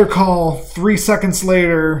 Get another call 3 seconds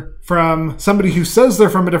later from somebody who says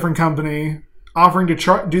they're from a different company, offering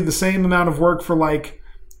to do the same amount of work for like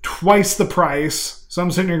twice the price. So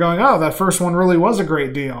I'm sitting here going, oh, that first one really was a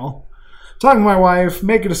great deal. Talking to my wife,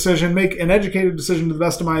 make a decision, make an educated decision to the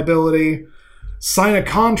best of my ability, sign a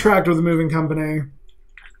contract with a moving company,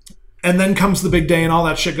 and then comes the big day and all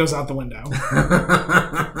that shit goes out the window.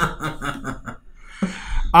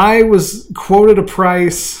 I was quoted a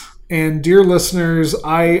price, and dear listeners,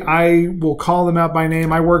 I will call them out by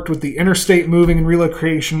name. I worked with the Interstate Moving and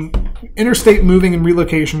Relocation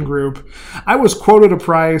Group. I was quoted a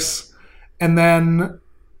price, and then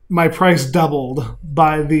my price doubled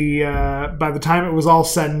by the time it was all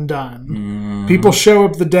said and done. People show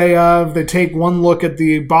up the day of, they take one look at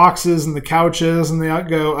the boxes and the couches, and they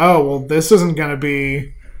go, oh, well, this isn't going to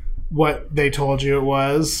be what they told you it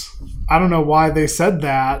was. I don't know why they said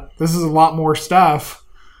that. This is a lot more stuff.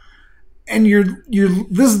 And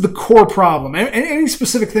this is the core problem. And any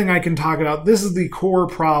specific thing I can talk about, this is the core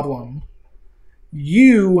problem.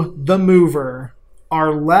 You, the mover,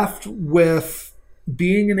 are left with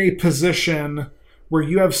being in a position where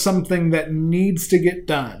you have something that needs to get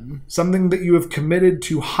done, something that you have committed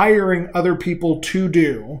to hiring other people to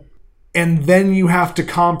do, and then you have to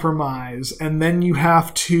compromise, and then you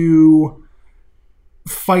have to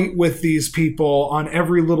fight with these people on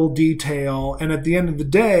every little detail, and at the end of the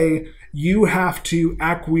day, you have to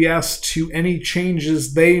acquiesce to any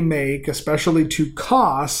changes they make, especially to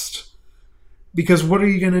cost, because what are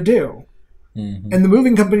you going to do? Mm-hmm. And the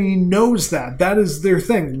moving company knows that. That is their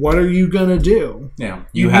thing. What are you going to do? Yeah.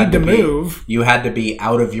 You need to move. You had to be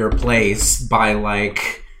out of your place by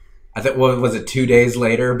like, I think, what was it, 2 days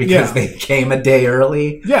later because they came a day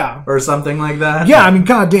early? Yeah. Or something like that? Yeah, I mean,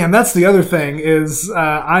 goddamn, that's the other thing is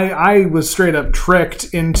I was straight up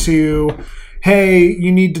tricked into, hey,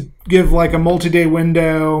 you need to give like a multi-day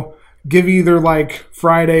window, give either like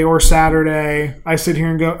Friday or Saturday. I sit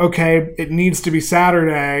here and go, okay, it needs to be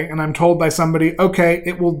Saturday. And I'm told by somebody, okay,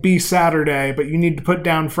 it will be Saturday, but you need to put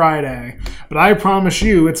down Friday. But I promise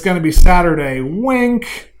you it's going to be Saturday.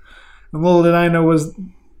 Wink. And little did I know was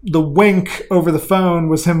the wink over the phone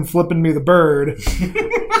was him flipping me the bird.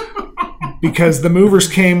 Because the movers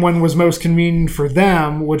came when was most convenient for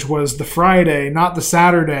them, which was the Friday, not the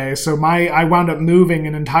Saturday. So I wound up moving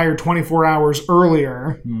an entire 24 hours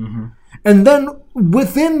earlier. Mm-hmm. And then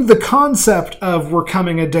within the concept of we're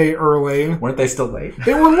coming a day early... Weren't they still late?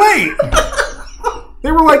 They were late!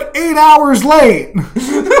 They were like 8 hours late!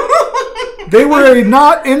 They were a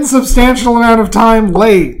not insubstantial amount of time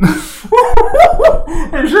late.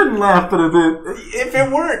 I shouldn't laugh, but if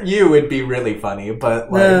it weren't you, it'd be really funny.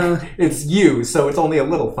 But like, it's you, so it's only a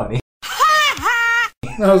little funny.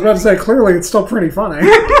 I was about to say, clearly, it's still pretty funny.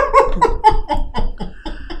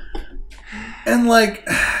 And like,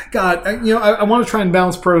 God, you know, I want to try and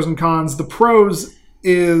balance pros and cons. The pros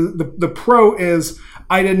is the pro is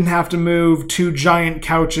I didn't have to move 2 giant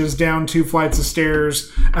couches down 2 flights of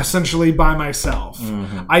stairs essentially by myself.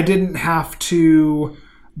 I didn't have to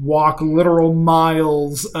walk literal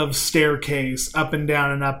miles of staircase up and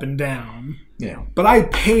down and up and down. Yeah. But I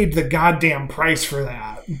paid the goddamn price for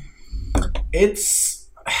that.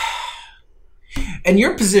 And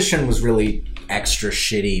your position was really extra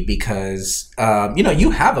shitty because,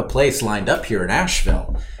 you have a place lined up here in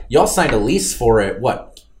Asheville. Y'all signed a lease for it,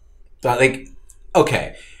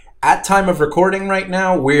 okay. At time of recording right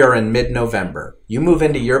now, we are in mid-November. You move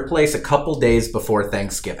into your place a couple days before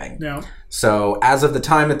Thanksgiving. Yeah. So as of the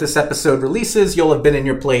time that this episode releases, you'll have been in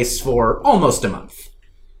your place for almost a month.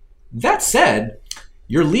 That said,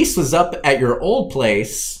 your lease was up at your old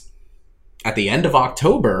place at the end of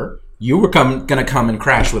October. You were going to come and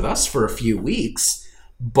crash with us for a few weeks,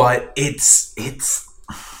 but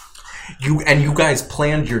you guys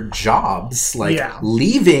planned your jobs,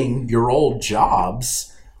 leaving your old jobs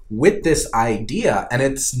with this idea. And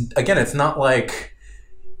it's not like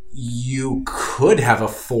you could have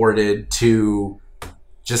afforded to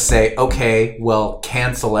just say, okay, well,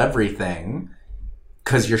 cancel everything,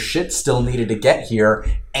 because your shit still needed to get here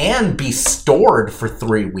and be stored for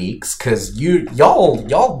 3 weeks, because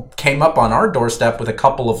y'all came up on our doorstep with a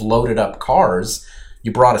couple of loaded up cars.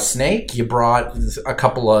 You brought a snake, you brought a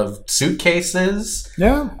couple of suitcases,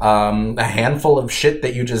 a handful of shit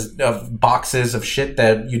of boxes of shit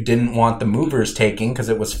that you didn't want the movers taking because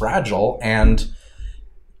it was fragile, and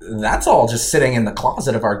that's all just sitting in the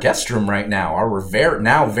closet of our guest room right now. Our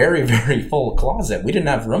very, very full closet. We didn't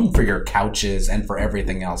have room for your couches and for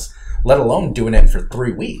everything else, let alone doing it for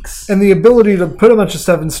 3 weeks. And the ability to put a bunch of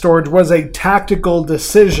stuff in storage was a tactical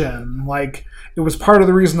decision. It was part of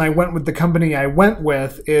the reason I went with the company I went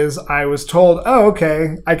with, is I was told, oh,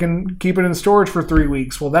 okay, I can keep it in storage for 3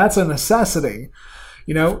 weeks. Well, that's a necessity.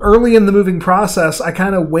 Early in the moving process, I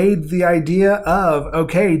kind of weighed the idea of,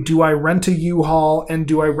 okay, do I rent a U-Haul and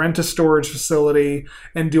do I rent a storage facility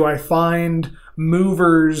and do I find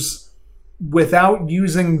movers without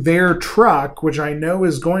using their truck, which I know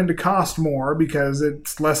is going to cost more because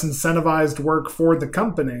it's less incentivized work for the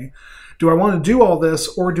company. Do I want to do all this,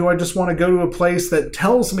 or do I just want to go to a place that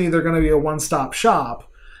tells me they're going to be a one-stop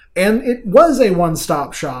shop? And it was a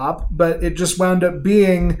one-stop shop, but it just wound up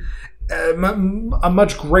being a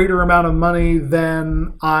much greater amount of money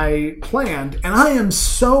than I planned. And I am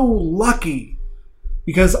so lucky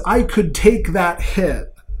because I could take that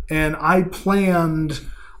hit, and I planned,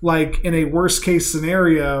 in a worst-case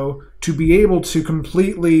scenario, to be able to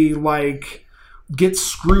completely, get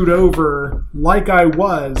screwed over like I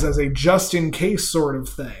was as a just-in-case sort of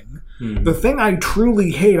thing. The thing I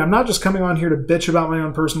truly hate, I'm not just coming on here to bitch about my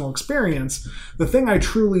own personal experience, the thing I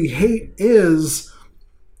truly hate is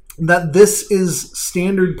that this is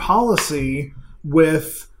standard policy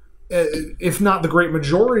with, if not the great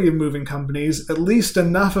majority of moving companies, at least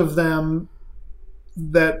enough of them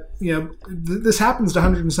that, this happens to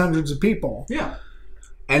hundreds and hundreds of people. Yeah.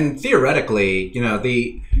 And theoretically,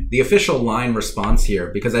 the official line response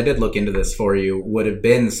here, because I did look into this for you, would have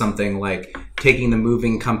been something like taking the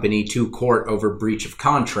moving company to court over breach of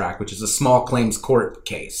contract, which is a small claims court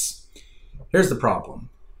case. Here's the problem.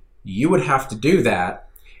 You would have to do that.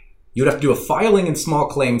 You would have to do a filing in small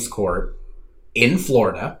claims court in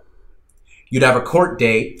Florida. You'd have a court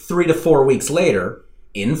date 3 to 4 weeks later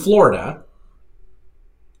in Florida.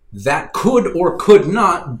 That could or could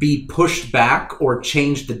not be pushed back or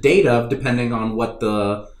changed the date of, depending on what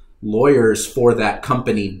the lawyers for that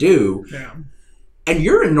company do. Yeah. And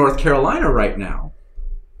you're in North Carolina right now.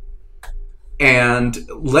 And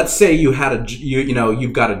let's say you had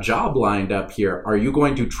you've got a job lined up here. Are you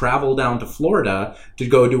going to travel down to Florida to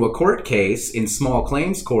go do a court case in small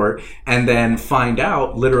claims court and then find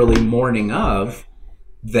out literally morning of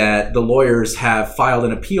that the lawyers have filed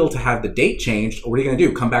an appeal to have the date changed? Or what are you going to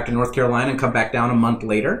do? Come back to North Carolina and come back down a month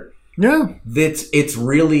later? Yeah. It's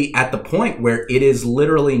really at the point where it is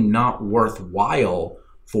literally not worthwhile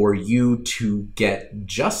for you to get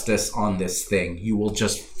justice on this thing. You will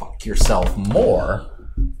just fuck yourself more.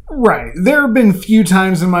 Right. There have been few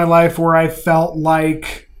times in my life where I felt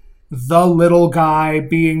like the little guy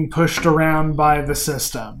being pushed around by the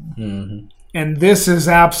system. Mm-hmm. And this is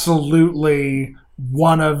absolutely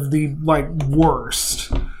one of the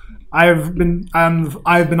worst. I've been on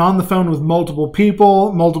the phone with multiple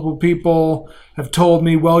people. Multiple people have told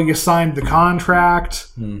me, well, you signed the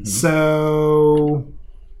contract, so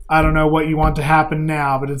I don't know what you want to happen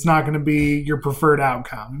now, but it's not going to be your preferred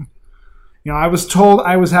outcome. I was told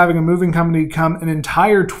I was having a moving company come an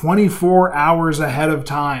entire 24 hours ahead of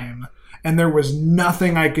time, and there was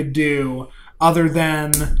nothing I could do other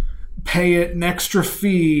than pay an extra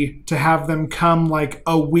fee to have them come like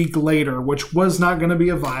a week later, which was not going to be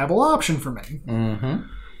a viable option for me. Mm-hmm.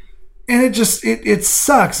 And it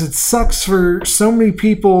sucks. It sucks for so many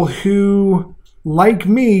people who, like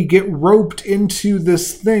me, get roped into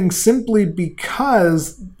this thing simply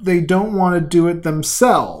because they don't want to do it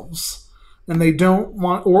themselves. And they don't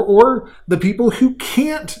want, or the people who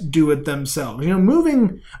can't do it themselves. You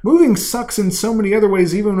know, moving sucks in so many other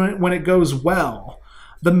ways, even when it goes well.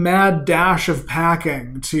 The mad dash of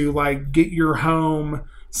packing to like get your home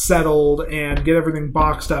settled and get everything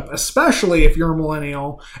boxed up, especially if you're a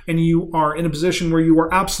millennial and you are in a position where you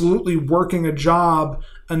are absolutely working a job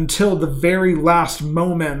until the very last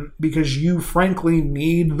moment because you frankly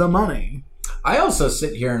need the money. I also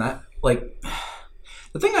sit here and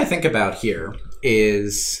the thing I think about here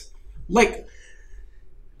is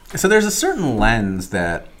so there's a certain lens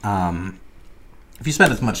that if you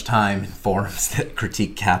spend as much time in forums that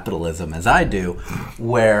critique capitalism as I do,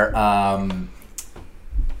 where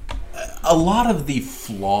a lot of the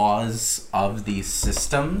flaws of these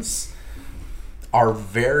systems are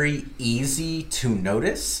very easy to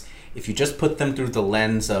notice if you just put them through the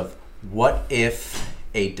lens of what if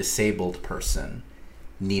a disabled person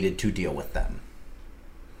needed to deal with them.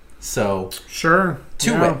 So sure,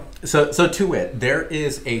 to wit, there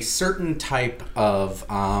is a certain type of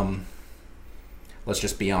let's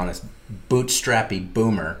just be honest, bootstrappy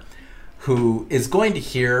boomer who is going to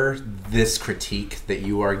hear this critique that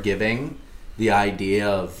you are giving, the idea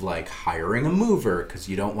of like hiring a mover because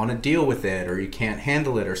you don't want to deal with it or you can't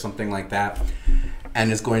handle it or something like that,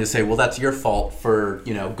 and is going to say, well, that's your fault for,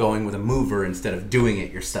 you know, going with a mover instead of doing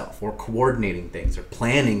it yourself or coordinating things or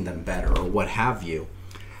planning them better or what have you.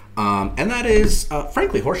 And that is,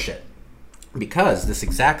 frankly, horseshit, because this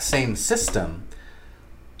exact same system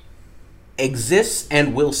exists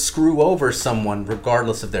and will screw over someone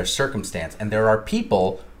regardless of their circumstance. And there are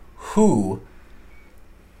people who,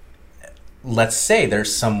 let's say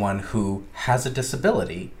there's someone who has a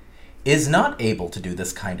disability, is not able to do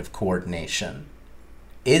this kind of coordination,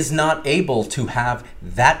 is not able to have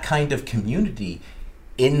that kind of community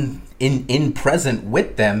in present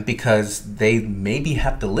with them because they maybe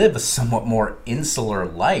have to live a somewhat more insular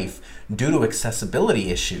life due to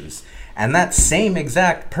accessibility issues. And that same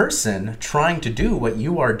exact person trying to do what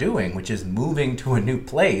you are doing, which is moving to a new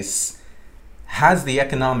place, has the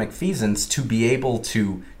economic feasance to be able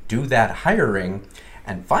to do that hiring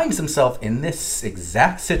and finds himself in this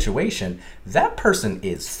exact situation. That person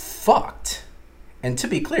is fucked. And to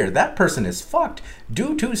be clear, that person is fucked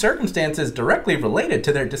due to circumstances directly related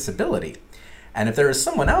to their disability. And if there is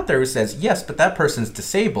someone out there who says, yes, but that person's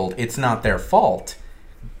disabled, it's not their fault,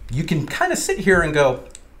 you can kind of sit here and go,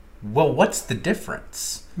 well, what's the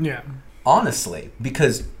difference? Yeah. Honestly,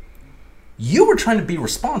 because you were trying to be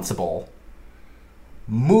responsible,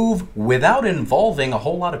 move without involving a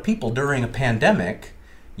whole lot of people during a pandemic,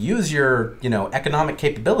 use your, economic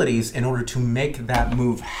capabilities in order to make that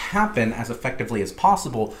move happen as effectively as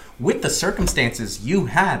possible with the circumstances you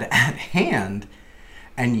had at hand,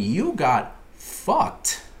 and you got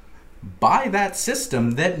fucked by that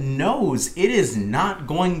system that knows it is not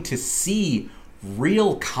going to see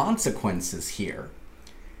real consequences here.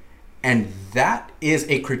 And that is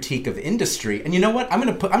a critique of industry. And you know what? I'm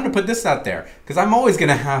gonna put this out there because I'm always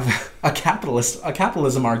gonna have a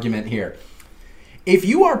capitalism argument here. If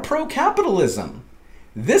you are pro-capitalism,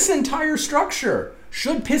 this entire structure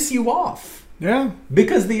should piss you off. Yeah.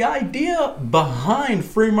 Because the idea behind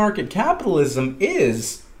free market capitalism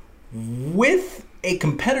is, with a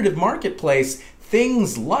competitive marketplace,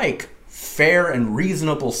 things like fair and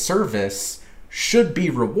reasonable service should be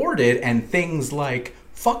rewarded, and things like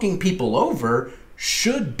fucking people over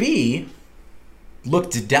should be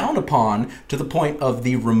looked down upon to the point of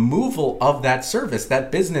the removal of that service.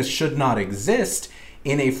 That business should not exist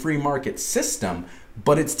in a free market system,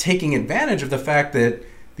 but it's taking advantage of the fact that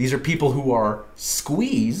these are people who are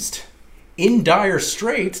squeezed in dire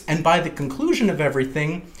straits, and by the conclusion of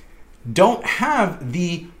everything, don't have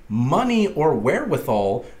the money or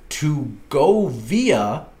wherewithal to go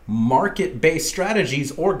via market-based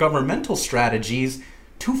strategies or governmental strategies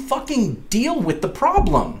to fucking deal with the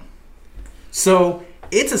problem. So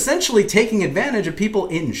it's essentially taking advantage of people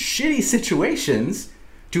in shitty situations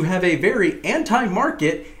to have a very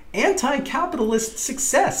anti-market, anti-capitalist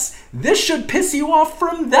success. This should piss you off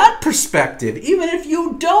from that perspective, even if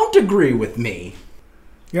you don't agree with me.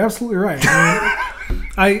 You're absolutely right.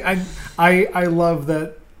 I love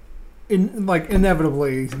that.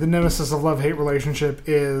 Inevitably, the nemesis of love-hate relationship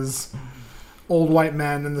is old white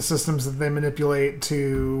men and the systems that they manipulate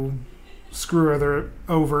to screw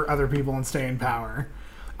over other people and stay in power.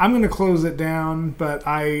 I'm going to close it down, but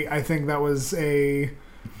I think that was a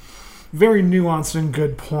very nuanced and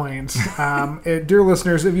good point. Dear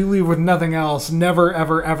listeners, if you leave with nothing else, never,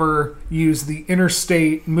 ever, ever use the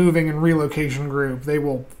interstate moving and relocation group. They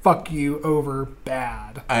will fuck you over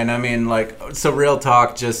bad. And I mean, like, so real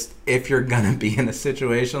talk, just if you're going to be in a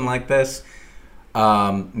situation like this,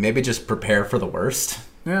 maybe just prepare for the worst.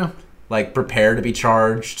 Yeah. Like, prepare to be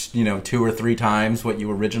charged, 2 or 3 times what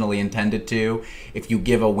you originally intended to. If you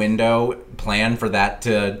give a window, plan for that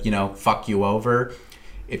to, fuck you over.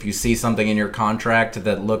 If you see something in your contract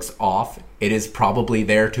that looks off, it is probably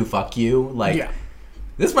there to fuck you. Like,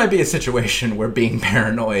 This might be a situation where being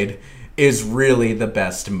paranoid is really the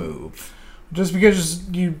best move. Just because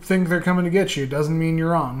you think they're coming to get you doesn't mean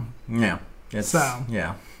you're wrong. Yeah.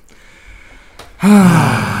 Yeah.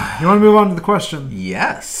 You want to move on to the question?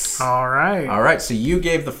 Yes. All right. So you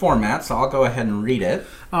gave the format, so I'll go ahead and read it.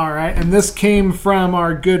 All right. And this came from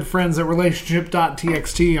our good friends at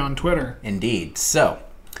relationship.txt on Twitter. Indeed. So,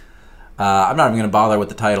 I'm not even going to bother with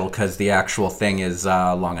the title because the actual thing is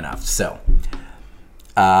long enough. So,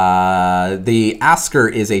 the asker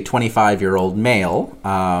is a 25-year-old male,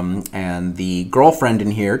 and the girlfriend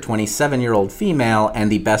in here, 27-year-old female,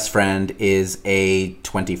 and the best friend is a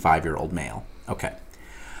 25-year-old male. Okay.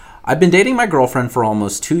 I've been dating my girlfriend for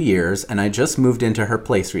almost 2 years, and I just moved into her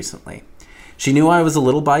place recently. She knew I was a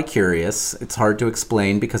little bi-curious. It's hard to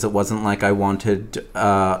explain because it wasn't like I wanted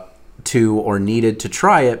to or needed to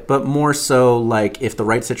try it, but more so like if the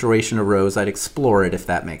right situation arose, I'd explore it, if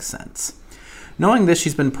that makes sense. Knowing this,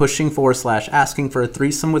 she's been pushing for / asking for a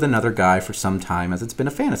threesome with another guy for some time, as it's been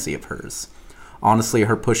a fantasy of hers. Honestly,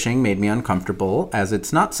 her pushing made me uncomfortable, as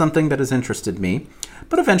it's not something that has interested me,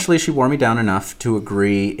 but eventually she wore me down enough to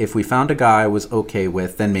agree if we found a guy I was okay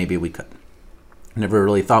with, then maybe we could. Never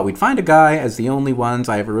really thought we'd find a guy, as the only ones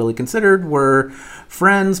I ever really considered were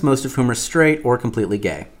friends, most of whom are straight or completely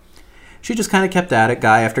gay. She just kind of kept at it,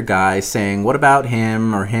 guy after guy, saying, what about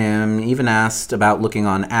him or him, even asked about looking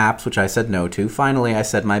on apps, which I said no to. Finally, I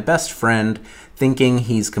said my best friend, thinking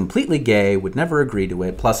he's completely gay, would never agree to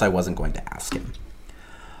it, plus I wasn't going to ask him.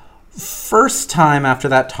 First time after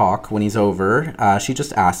that talk, when he's over, she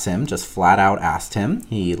just asked him, just flat out asked him.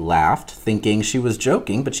 He laughed, thinking she was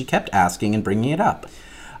joking, but she kept asking and bringing it up.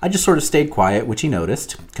 I just sort of stayed quiet, which he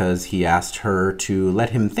noticed, because he asked her to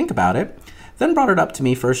let him think about it, then brought it up to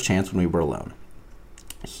me first chance when we were alone.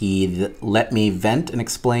 He let me vent and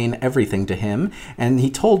explain everything to him, and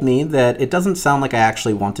he told me that it doesn't sound like I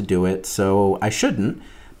actually want to do it, so I shouldn't,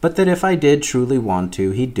 but that if I did truly want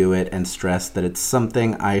to, he'd do it, and stressed that it's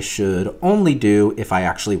something I should only do if I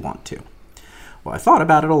actually want to. Well, I thought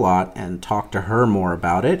about it a lot and talked to her more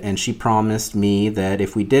about it, and she promised me that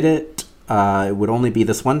if we did it, it would only be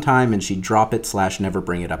this one time, and she'd drop it / never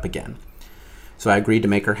bring it up again. So I agreed to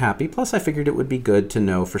make her happy, plus I figured it would be good to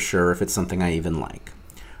know for sure if it's something I even like.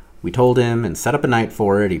 We told him and set up a night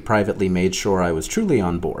for it. He privately made sure I was truly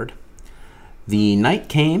on board. The night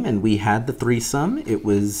came and we had the threesome. It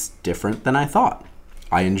was different than I thought.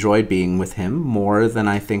 I enjoyed being with him more than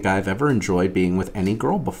I think I've ever enjoyed being with any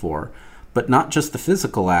girl before, but not just the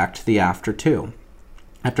physical act, the after too.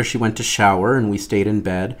 After she went to shower and we stayed in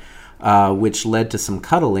bed, which led to some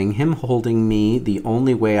cuddling, him holding me, the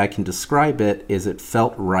only way I can describe it is it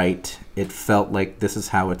felt right. It felt like this is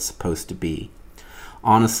how it's supposed to be.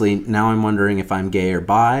 Honestly, now I'm wondering if I'm gay or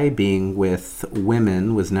bi. Being with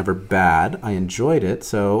women was never bad. I enjoyed it,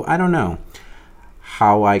 so I don't know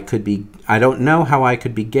how I could be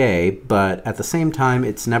gay, but at the same time,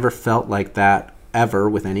 it's never felt like that ever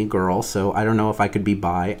with any girl, so I don't know if I could be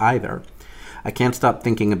bi either. I can't stop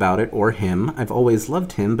thinking about it or him. I've always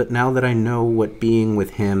loved him, but now that I know what being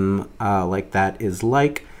with him like that is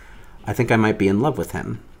like, I think I might be in love with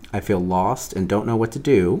him. I feel lost and don't know what to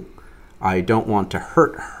do. I don't want to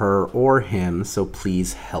hurt her or him, so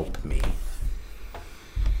please help me.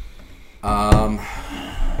 God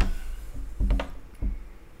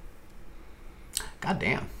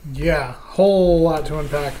damn. Yeah, whole lot to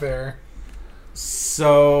unpack there.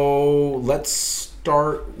 So let's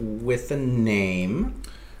start with a name.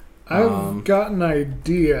 I've got an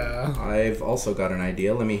idea. I've also got an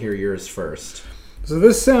idea. Let me hear yours first. So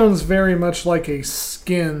this sounds very much like a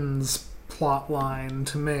Skins plot line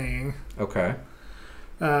to me. Okay.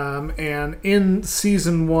 And in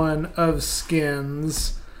season 1 of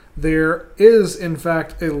Skins, there is in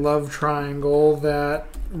fact a love triangle that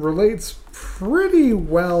relates pretty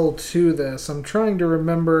well to this. I'm trying to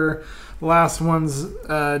remember last one's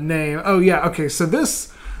name. Oh yeah, okay. So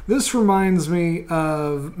this reminds me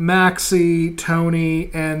of Maxie,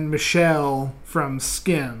 Tony, and Michelle from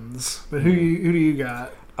Skins. But who do you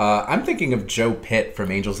got? I'm thinking of Joe Pitt from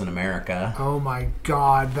Angels in America. Oh my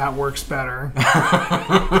God, that works better.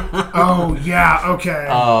 Oh yeah, okay.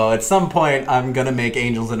 At some point, I'm gonna make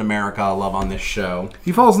Angels in America a love on this show.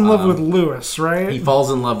 He falls in love with Lewis, right? He falls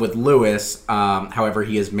in love with Lewis. However,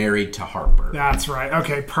 he is married to Harper. That's right.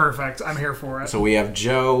 Okay, perfect. I'm here for it. So we have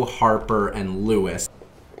Joe, Harper, and Lewis.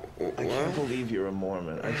 I can't believe you're a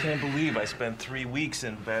Mormon. I can't believe I spent 3 weeks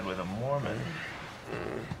in bed with a Mormon.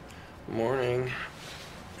 Morning.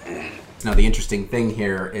 Now, the interesting thing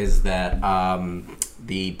here is that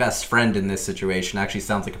the best friend in this situation actually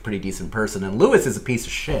sounds like a pretty decent person, and Lewis is a piece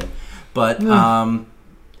of shit. But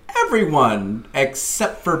everyone,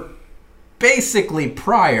 except for basically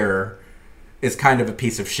Pryor, is kind of a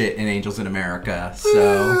piece of shit in Angels in America.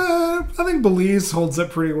 So I think Belize holds it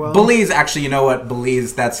pretty well. Belize, actually, you know what?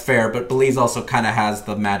 Belize, that's fair, but Belize also kind of has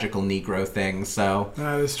the magical Negro thing, so...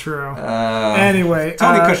 That is true. Anyway...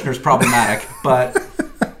 Tony Kushner's problematic, but...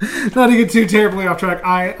 Not to get too terribly off track,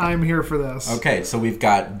 I'm here for this. Okay, so we've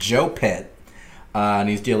got Joe Pitt, and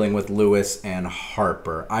he's dealing with Lewis and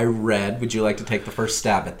Harper. Would you like to take the first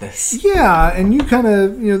stab at this? Yeah, and you kind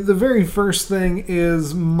of, the very first thing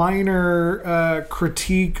is minor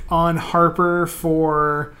critique on Harper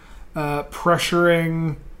for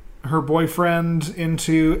pressuring her boyfriend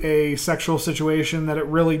into a sexual situation that it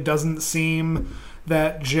really doesn't seem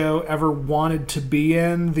that Joe ever wanted to be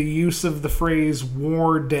in. The use of the phrase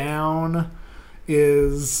 "wore down"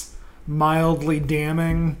 is mildly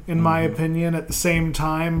damning, in my opinion. At the same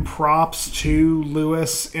time, props to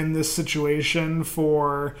Lewis in this situation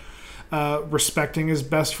for respecting his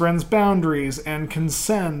best friend's boundaries and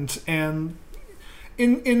consent, and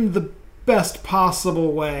in the best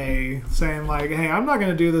possible way, saying like, hey, I'm not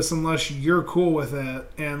going to do this unless you're cool with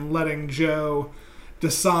it, and letting Joe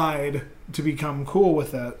decide to become cool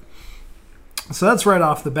with it. So that's right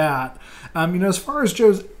off the bat. As far as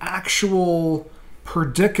Joe's actual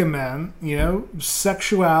predicament,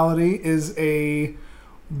 sexuality is a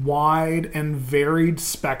wide and varied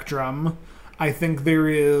spectrum. I think there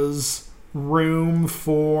is room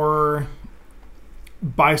for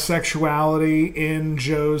bisexuality in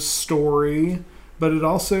Joe's story, but it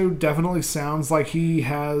also definitely sounds like he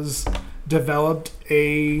has developed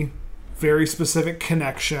a very specific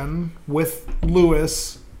connection with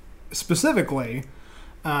Lewis specifically.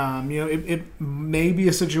 It may be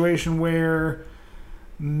a situation where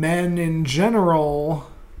men in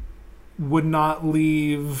general would not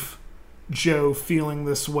leave Joe feeling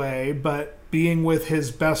this way, but being with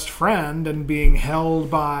his best friend and being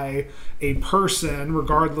held by a person,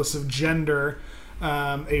 regardless of gender,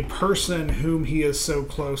 a person whom he is so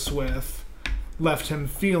close with, left him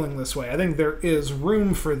feeling this way. I think there is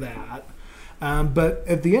room for that. But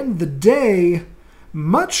at the end of the day,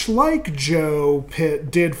 much like Joe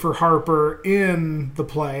Pitt did for Harper in the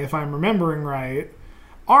play, if I'm remembering right,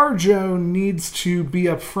 our Joe needs to be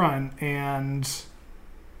upfront and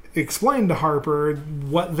explain to Harper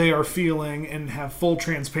what they are feeling and have full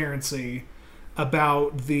transparency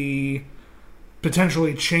about the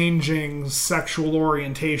potentially changing sexual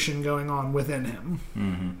orientation going on within him.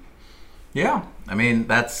 Mm-hmm. Yeah, I mean,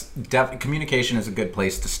 that's communication is a good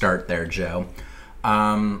place to start there, Joe.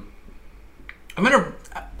 I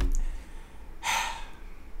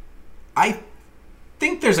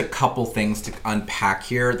think there's a couple things to unpack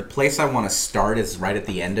here. The place I want to start is right at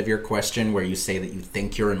the end of your question, where you say that you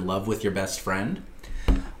think you're in love with your best friend.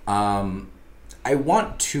 I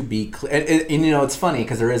want to be clear, and it's funny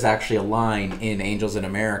because there is actually a line in Angels in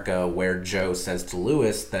America where Joe says to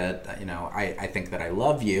Lewis that, I think that I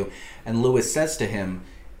love you, and Lewis says to him,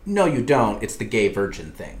 no, you don't. It's the gay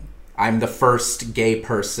virgin thing. I'm the first gay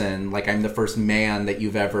person, I'm the first man that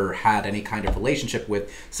you've ever had any kind of relationship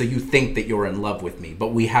with, so you think that you're in love with me, but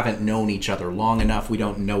we haven't known each other long enough. We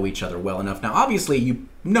don't know each other well enough. Now, obviously, you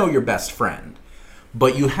know your best friend,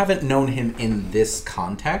 but you haven't known him in this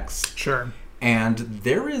context. Sure. And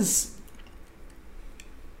there is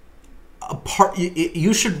a part,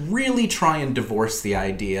 you should really try and divorce the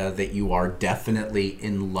idea that you are definitely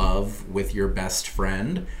in love with your best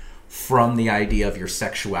friend from the idea of your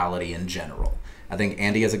sexuality in general. I think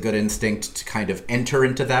Andy has a good instinct to kind of enter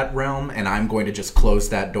into that realm, and I'm going to just close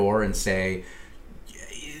that door and say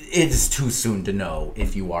it is too soon to know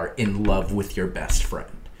if you are in love with your best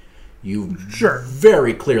friend. You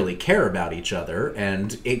very clearly care about each other,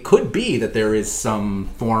 and it could be that there is some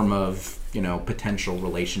form of, potential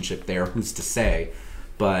relationship there. Who's to say?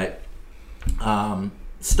 But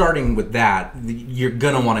starting with that, you're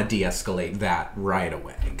going to want to de-escalate that right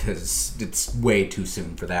away because it's way too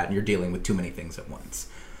soon for that, and you're dealing with too many things at once.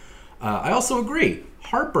 I also agree.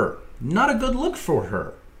 Harper, not a good look for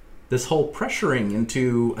her. This whole pressuring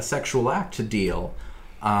into a sexual act deal.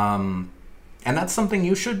 And that's something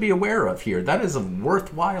you should be aware of here. That is a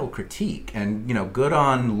worthwhile critique. And, good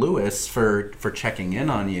on Lewis for checking in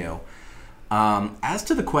on you. As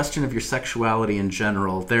to the question of your sexuality in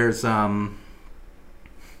general, there's...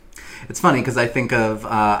 It's funny because I think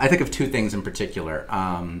of two things in particular.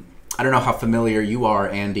 I don't know how familiar you are,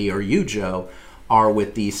 Andy, or you, Joe, are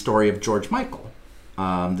with the story of George Michael,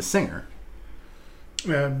 the singer.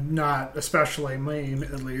 Not especially me,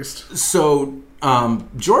 at least. So,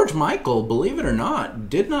 George Michael, believe it or not,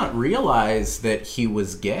 did not realize that he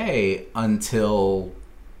was gay until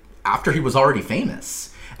after he was already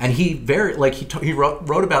famous. And he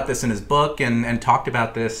wrote about this in his book and talked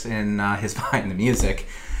about this in his Behind the Music.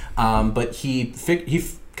 But he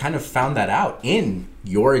kind of found that out in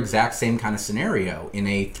your exact same kind of scenario, in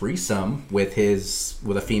a threesome with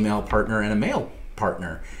a female partner and a male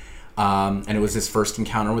partner. And it was his first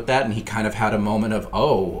encounter with that, and he kind of had a moment of,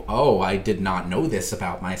 oh, I did not know this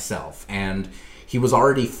about myself. And he was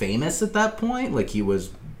already famous at that point, like he was,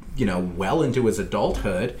 well into his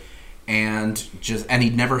adulthood, and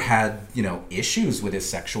he'd never had, issues with his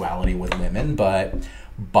sexuality with women, but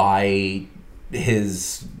by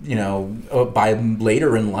his, by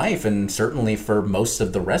later in life, and certainly for most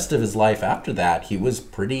of the rest of his life after that, he was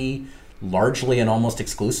pretty largely and almost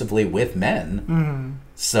exclusively with men. Mm-hmm.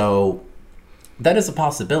 So that is a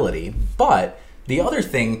possibility. But the other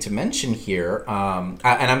thing to mention here, and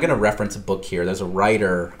I'm going to reference a book here. There's a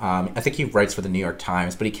writer, I think he writes for the New York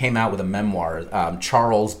Times, but he came out with a memoir,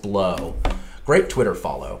 Charles Blow. Great Twitter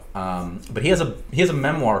follow. But he has a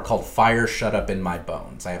memoir called Fire Shut Up in My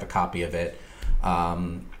Bones. I have a copy of it.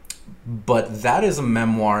 But that is a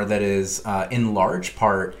memoir that is, in large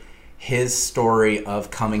part, his story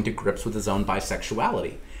of coming to grips with his own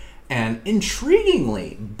bisexuality. And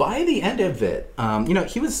intriguingly, by the end of it,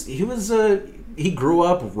 he grew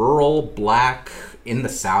up rural, black, in the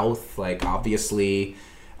South. Like, obviously,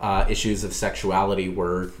 issues of sexuality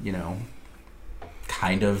were,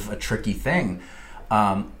 kind of a tricky thing.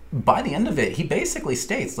 By the end of it, he basically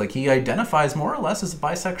states, like, he identifies more or less as a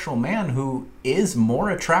bisexual man who is more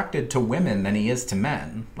attracted to women than he is to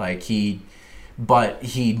men. But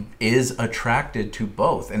he is attracted to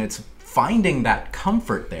both, and it's finding that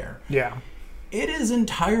comfort there. Yeah. It is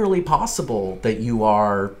entirely possible that you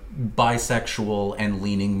are bisexual and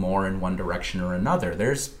leaning more in one direction or another.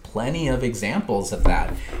 There's plenty of examples of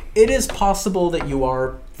that. It is possible that you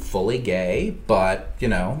are fully gay, but,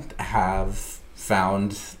 have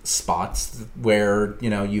found spots where,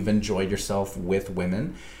 you've enjoyed yourself with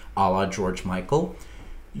women, a la George Michael.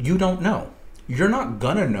 You don't know. You're not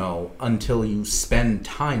gonna know until you spend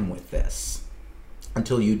time with this,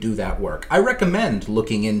 until you do that work. I recommend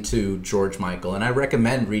looking into George Michael, and I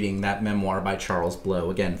recommend reading that memoir by Charles Blow.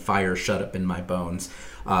 Again, Fire Shut Up in My Bones.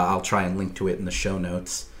 I'll try and link to it in the show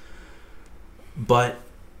notes. But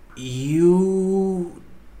you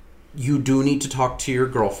do need to talk to your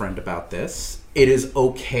girlfriend about this. It is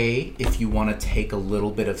okay if you want to take a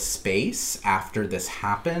little bit of space after this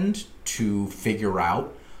happened to figure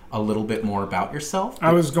out a little bit more about yourself.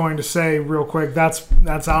 I was going to say real quick, that's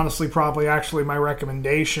honestly probably actually my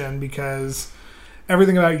recommendation, because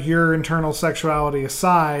everything about your internal sexuality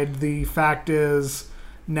aside, the fact is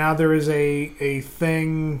now there is a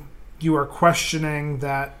thing you are questioning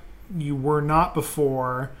that you were not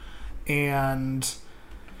before, and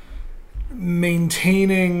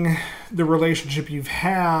maintaining the relationship you've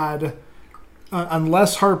had,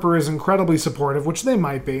 unless Harper is incredibly supportive, which they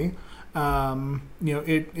might be,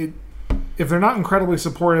 if they're not incredibly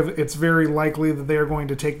supportive, it's very likely that they are going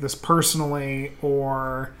to take this personally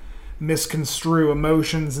or misconstrue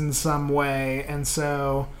emotions in some way. And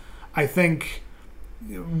so I think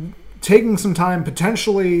taking some time,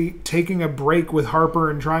 potentially taking a break with Harper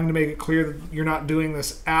and trying to make it clear that you're not doing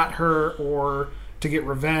this at her or to get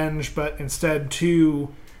revenge, but instead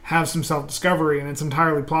to have some self-discovery. And it's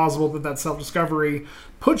entirely plausible that self-discovery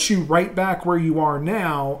puts you right back where you are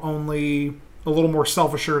now, only a little more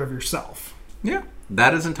self-assured of yourself. Yeah,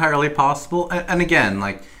 that is entirely possible. And again,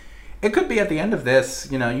 like, it could be at the end of this,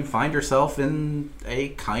 you find yourself in a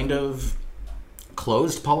kind of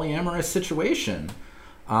closed polyamorous situation.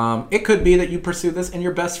 It could be that you pursue this and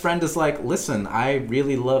your best friend is like, listen, I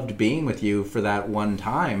really loved being with you for that one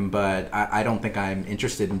time, but I don't think I'm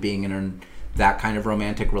interested in being in that kind of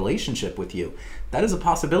romantic relationship with you. That is a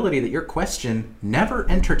possibility that your question never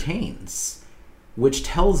entertains, which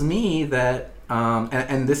tells me that,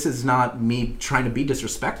 and this is not me trying to be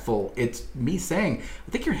disrespectful, it's me saying,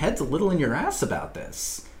 I think your head's a little in your ass about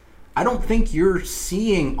this. I don't think you're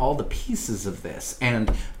seeing all the pieces of this.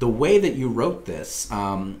 And the way that you wrote this,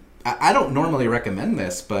 I don't normally recommend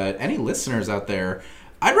this, but any listeners out there,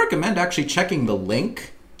 I'd recommend actually checking the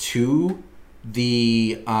link to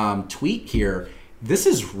the tweet here. This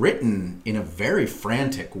is written in a very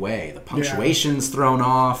frantic way. The punctuation's thrown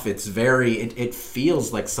off. It's it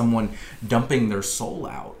feels like someone dumping their soul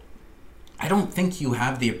out. I don't think you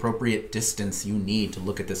have the appropriate distance you need to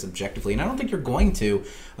look at this objectively, and I don't think you're going to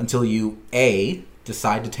until you, A,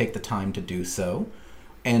 decide to take the time to do so,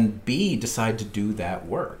 and B, decide to do that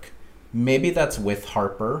work. Maybe that's with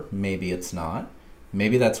Harper, maybe it's not.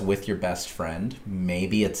 Maybe that's with your best friend,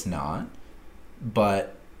 maybe it's not.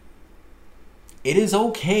 But it is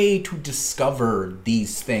okay to discover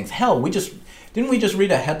these things. Hell, didn't we just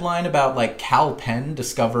read a headline about like Kal Penn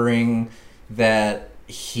discovering that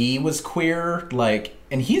he was queer, like,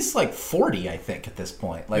 and he's like 40, I think, at this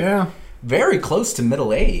point, like very close to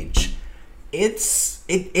middle age.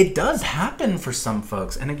 It does happen for some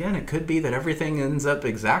folks, and again, it could be that everything ends up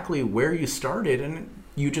exactly where you started, and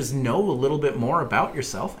you just know a little bit more about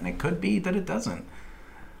yourself, and it could be that it doesn't.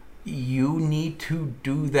 You need to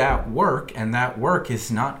do that work, and that work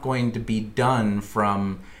is not going to be done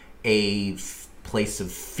from a place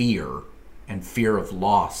of fear and fear of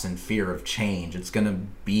loss and fear of change. It's going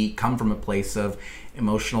to come from a place of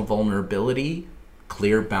emotional vulnerability,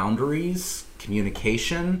 clear boundaries,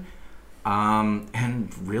 communication,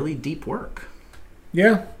 and really deep work.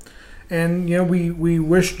 Yeah. And, you know, we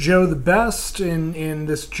wish Joe the best in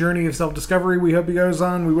this journey of self-discovery we hope he goes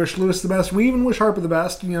on. We wish Lewis the best. We even wish Harper the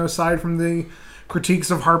best, you know, aside from the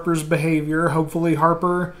critiques of Harper's behavior. Hopefully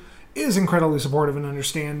Harper is incredibly supportive and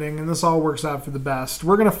understanding, and this all works out for the best.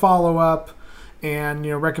 We're going to follow up and,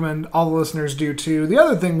 you know, recommend all the listeners do too. The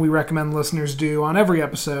other thing we recommend listeners do on every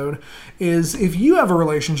episode is if you have a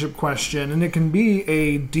relationship question, and it can be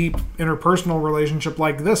a deep interpersonal relationship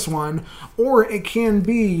like this one, or it can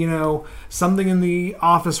be, you know, something in the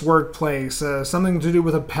office workplace, something to do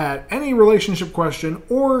with a pet, any relationship question,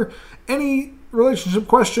 or any relationship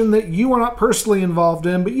question that you are not personally involved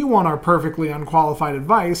in, but you want our perfectly unqualified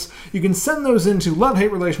advice, you can send those into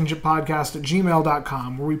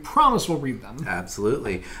lovehaterelationshipodcast@gmail.com, where we promise we'll read them.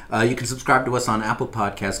 Absolutely. You can subscribe to us on Apple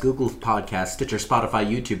Podcasts, Google Podcasts, Stitcher, Spotify,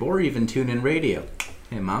 YouTube, or even TuneIn Radio.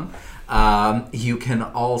 Hey, Mom. You can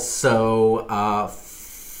also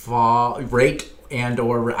rate and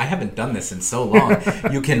or I haven't done this in so long.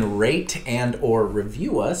 You can rate and or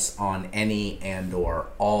review us on any and or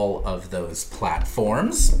all of those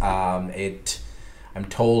platforms. It, I'm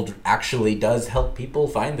told, actually does help people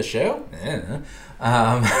find the show.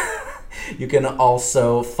 You can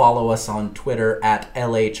also follow us on Twitter at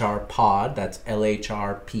LHRPod. That's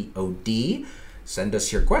LHRPOD. Send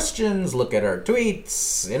us your questions, look at our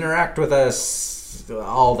tweets, interact with us,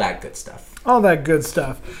 all that good stuff. All that good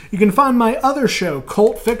stuff. You can find my other show,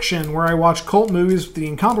 Cult Fiction, where I watch cult movies with the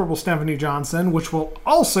incomparable Stephanie Johnson, which will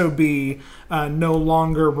also be no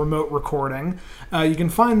longer remote recording. You can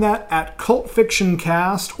find that at Cult Fiction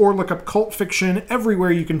Cast, or look up Cult Fiction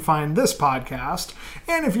everywhere you can find this podcast.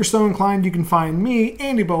 And if you're so inclined, you can find me,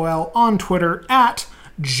 Andy Boel, on Twitter at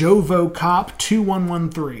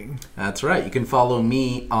JovoCop2113. That's right. You can follow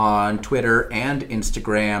me on Twitter and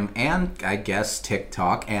Instagram and, I guess,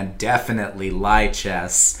 TikTok, and definitely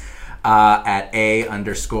Lichess at A_X_RUIZ.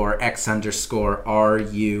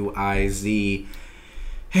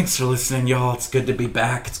 Thanks for listening, y'all. It's good to be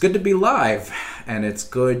back. It's good to be live. And it's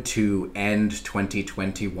good to end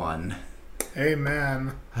 2021.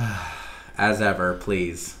 Amen. As ever,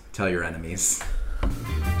 please tell your enemies.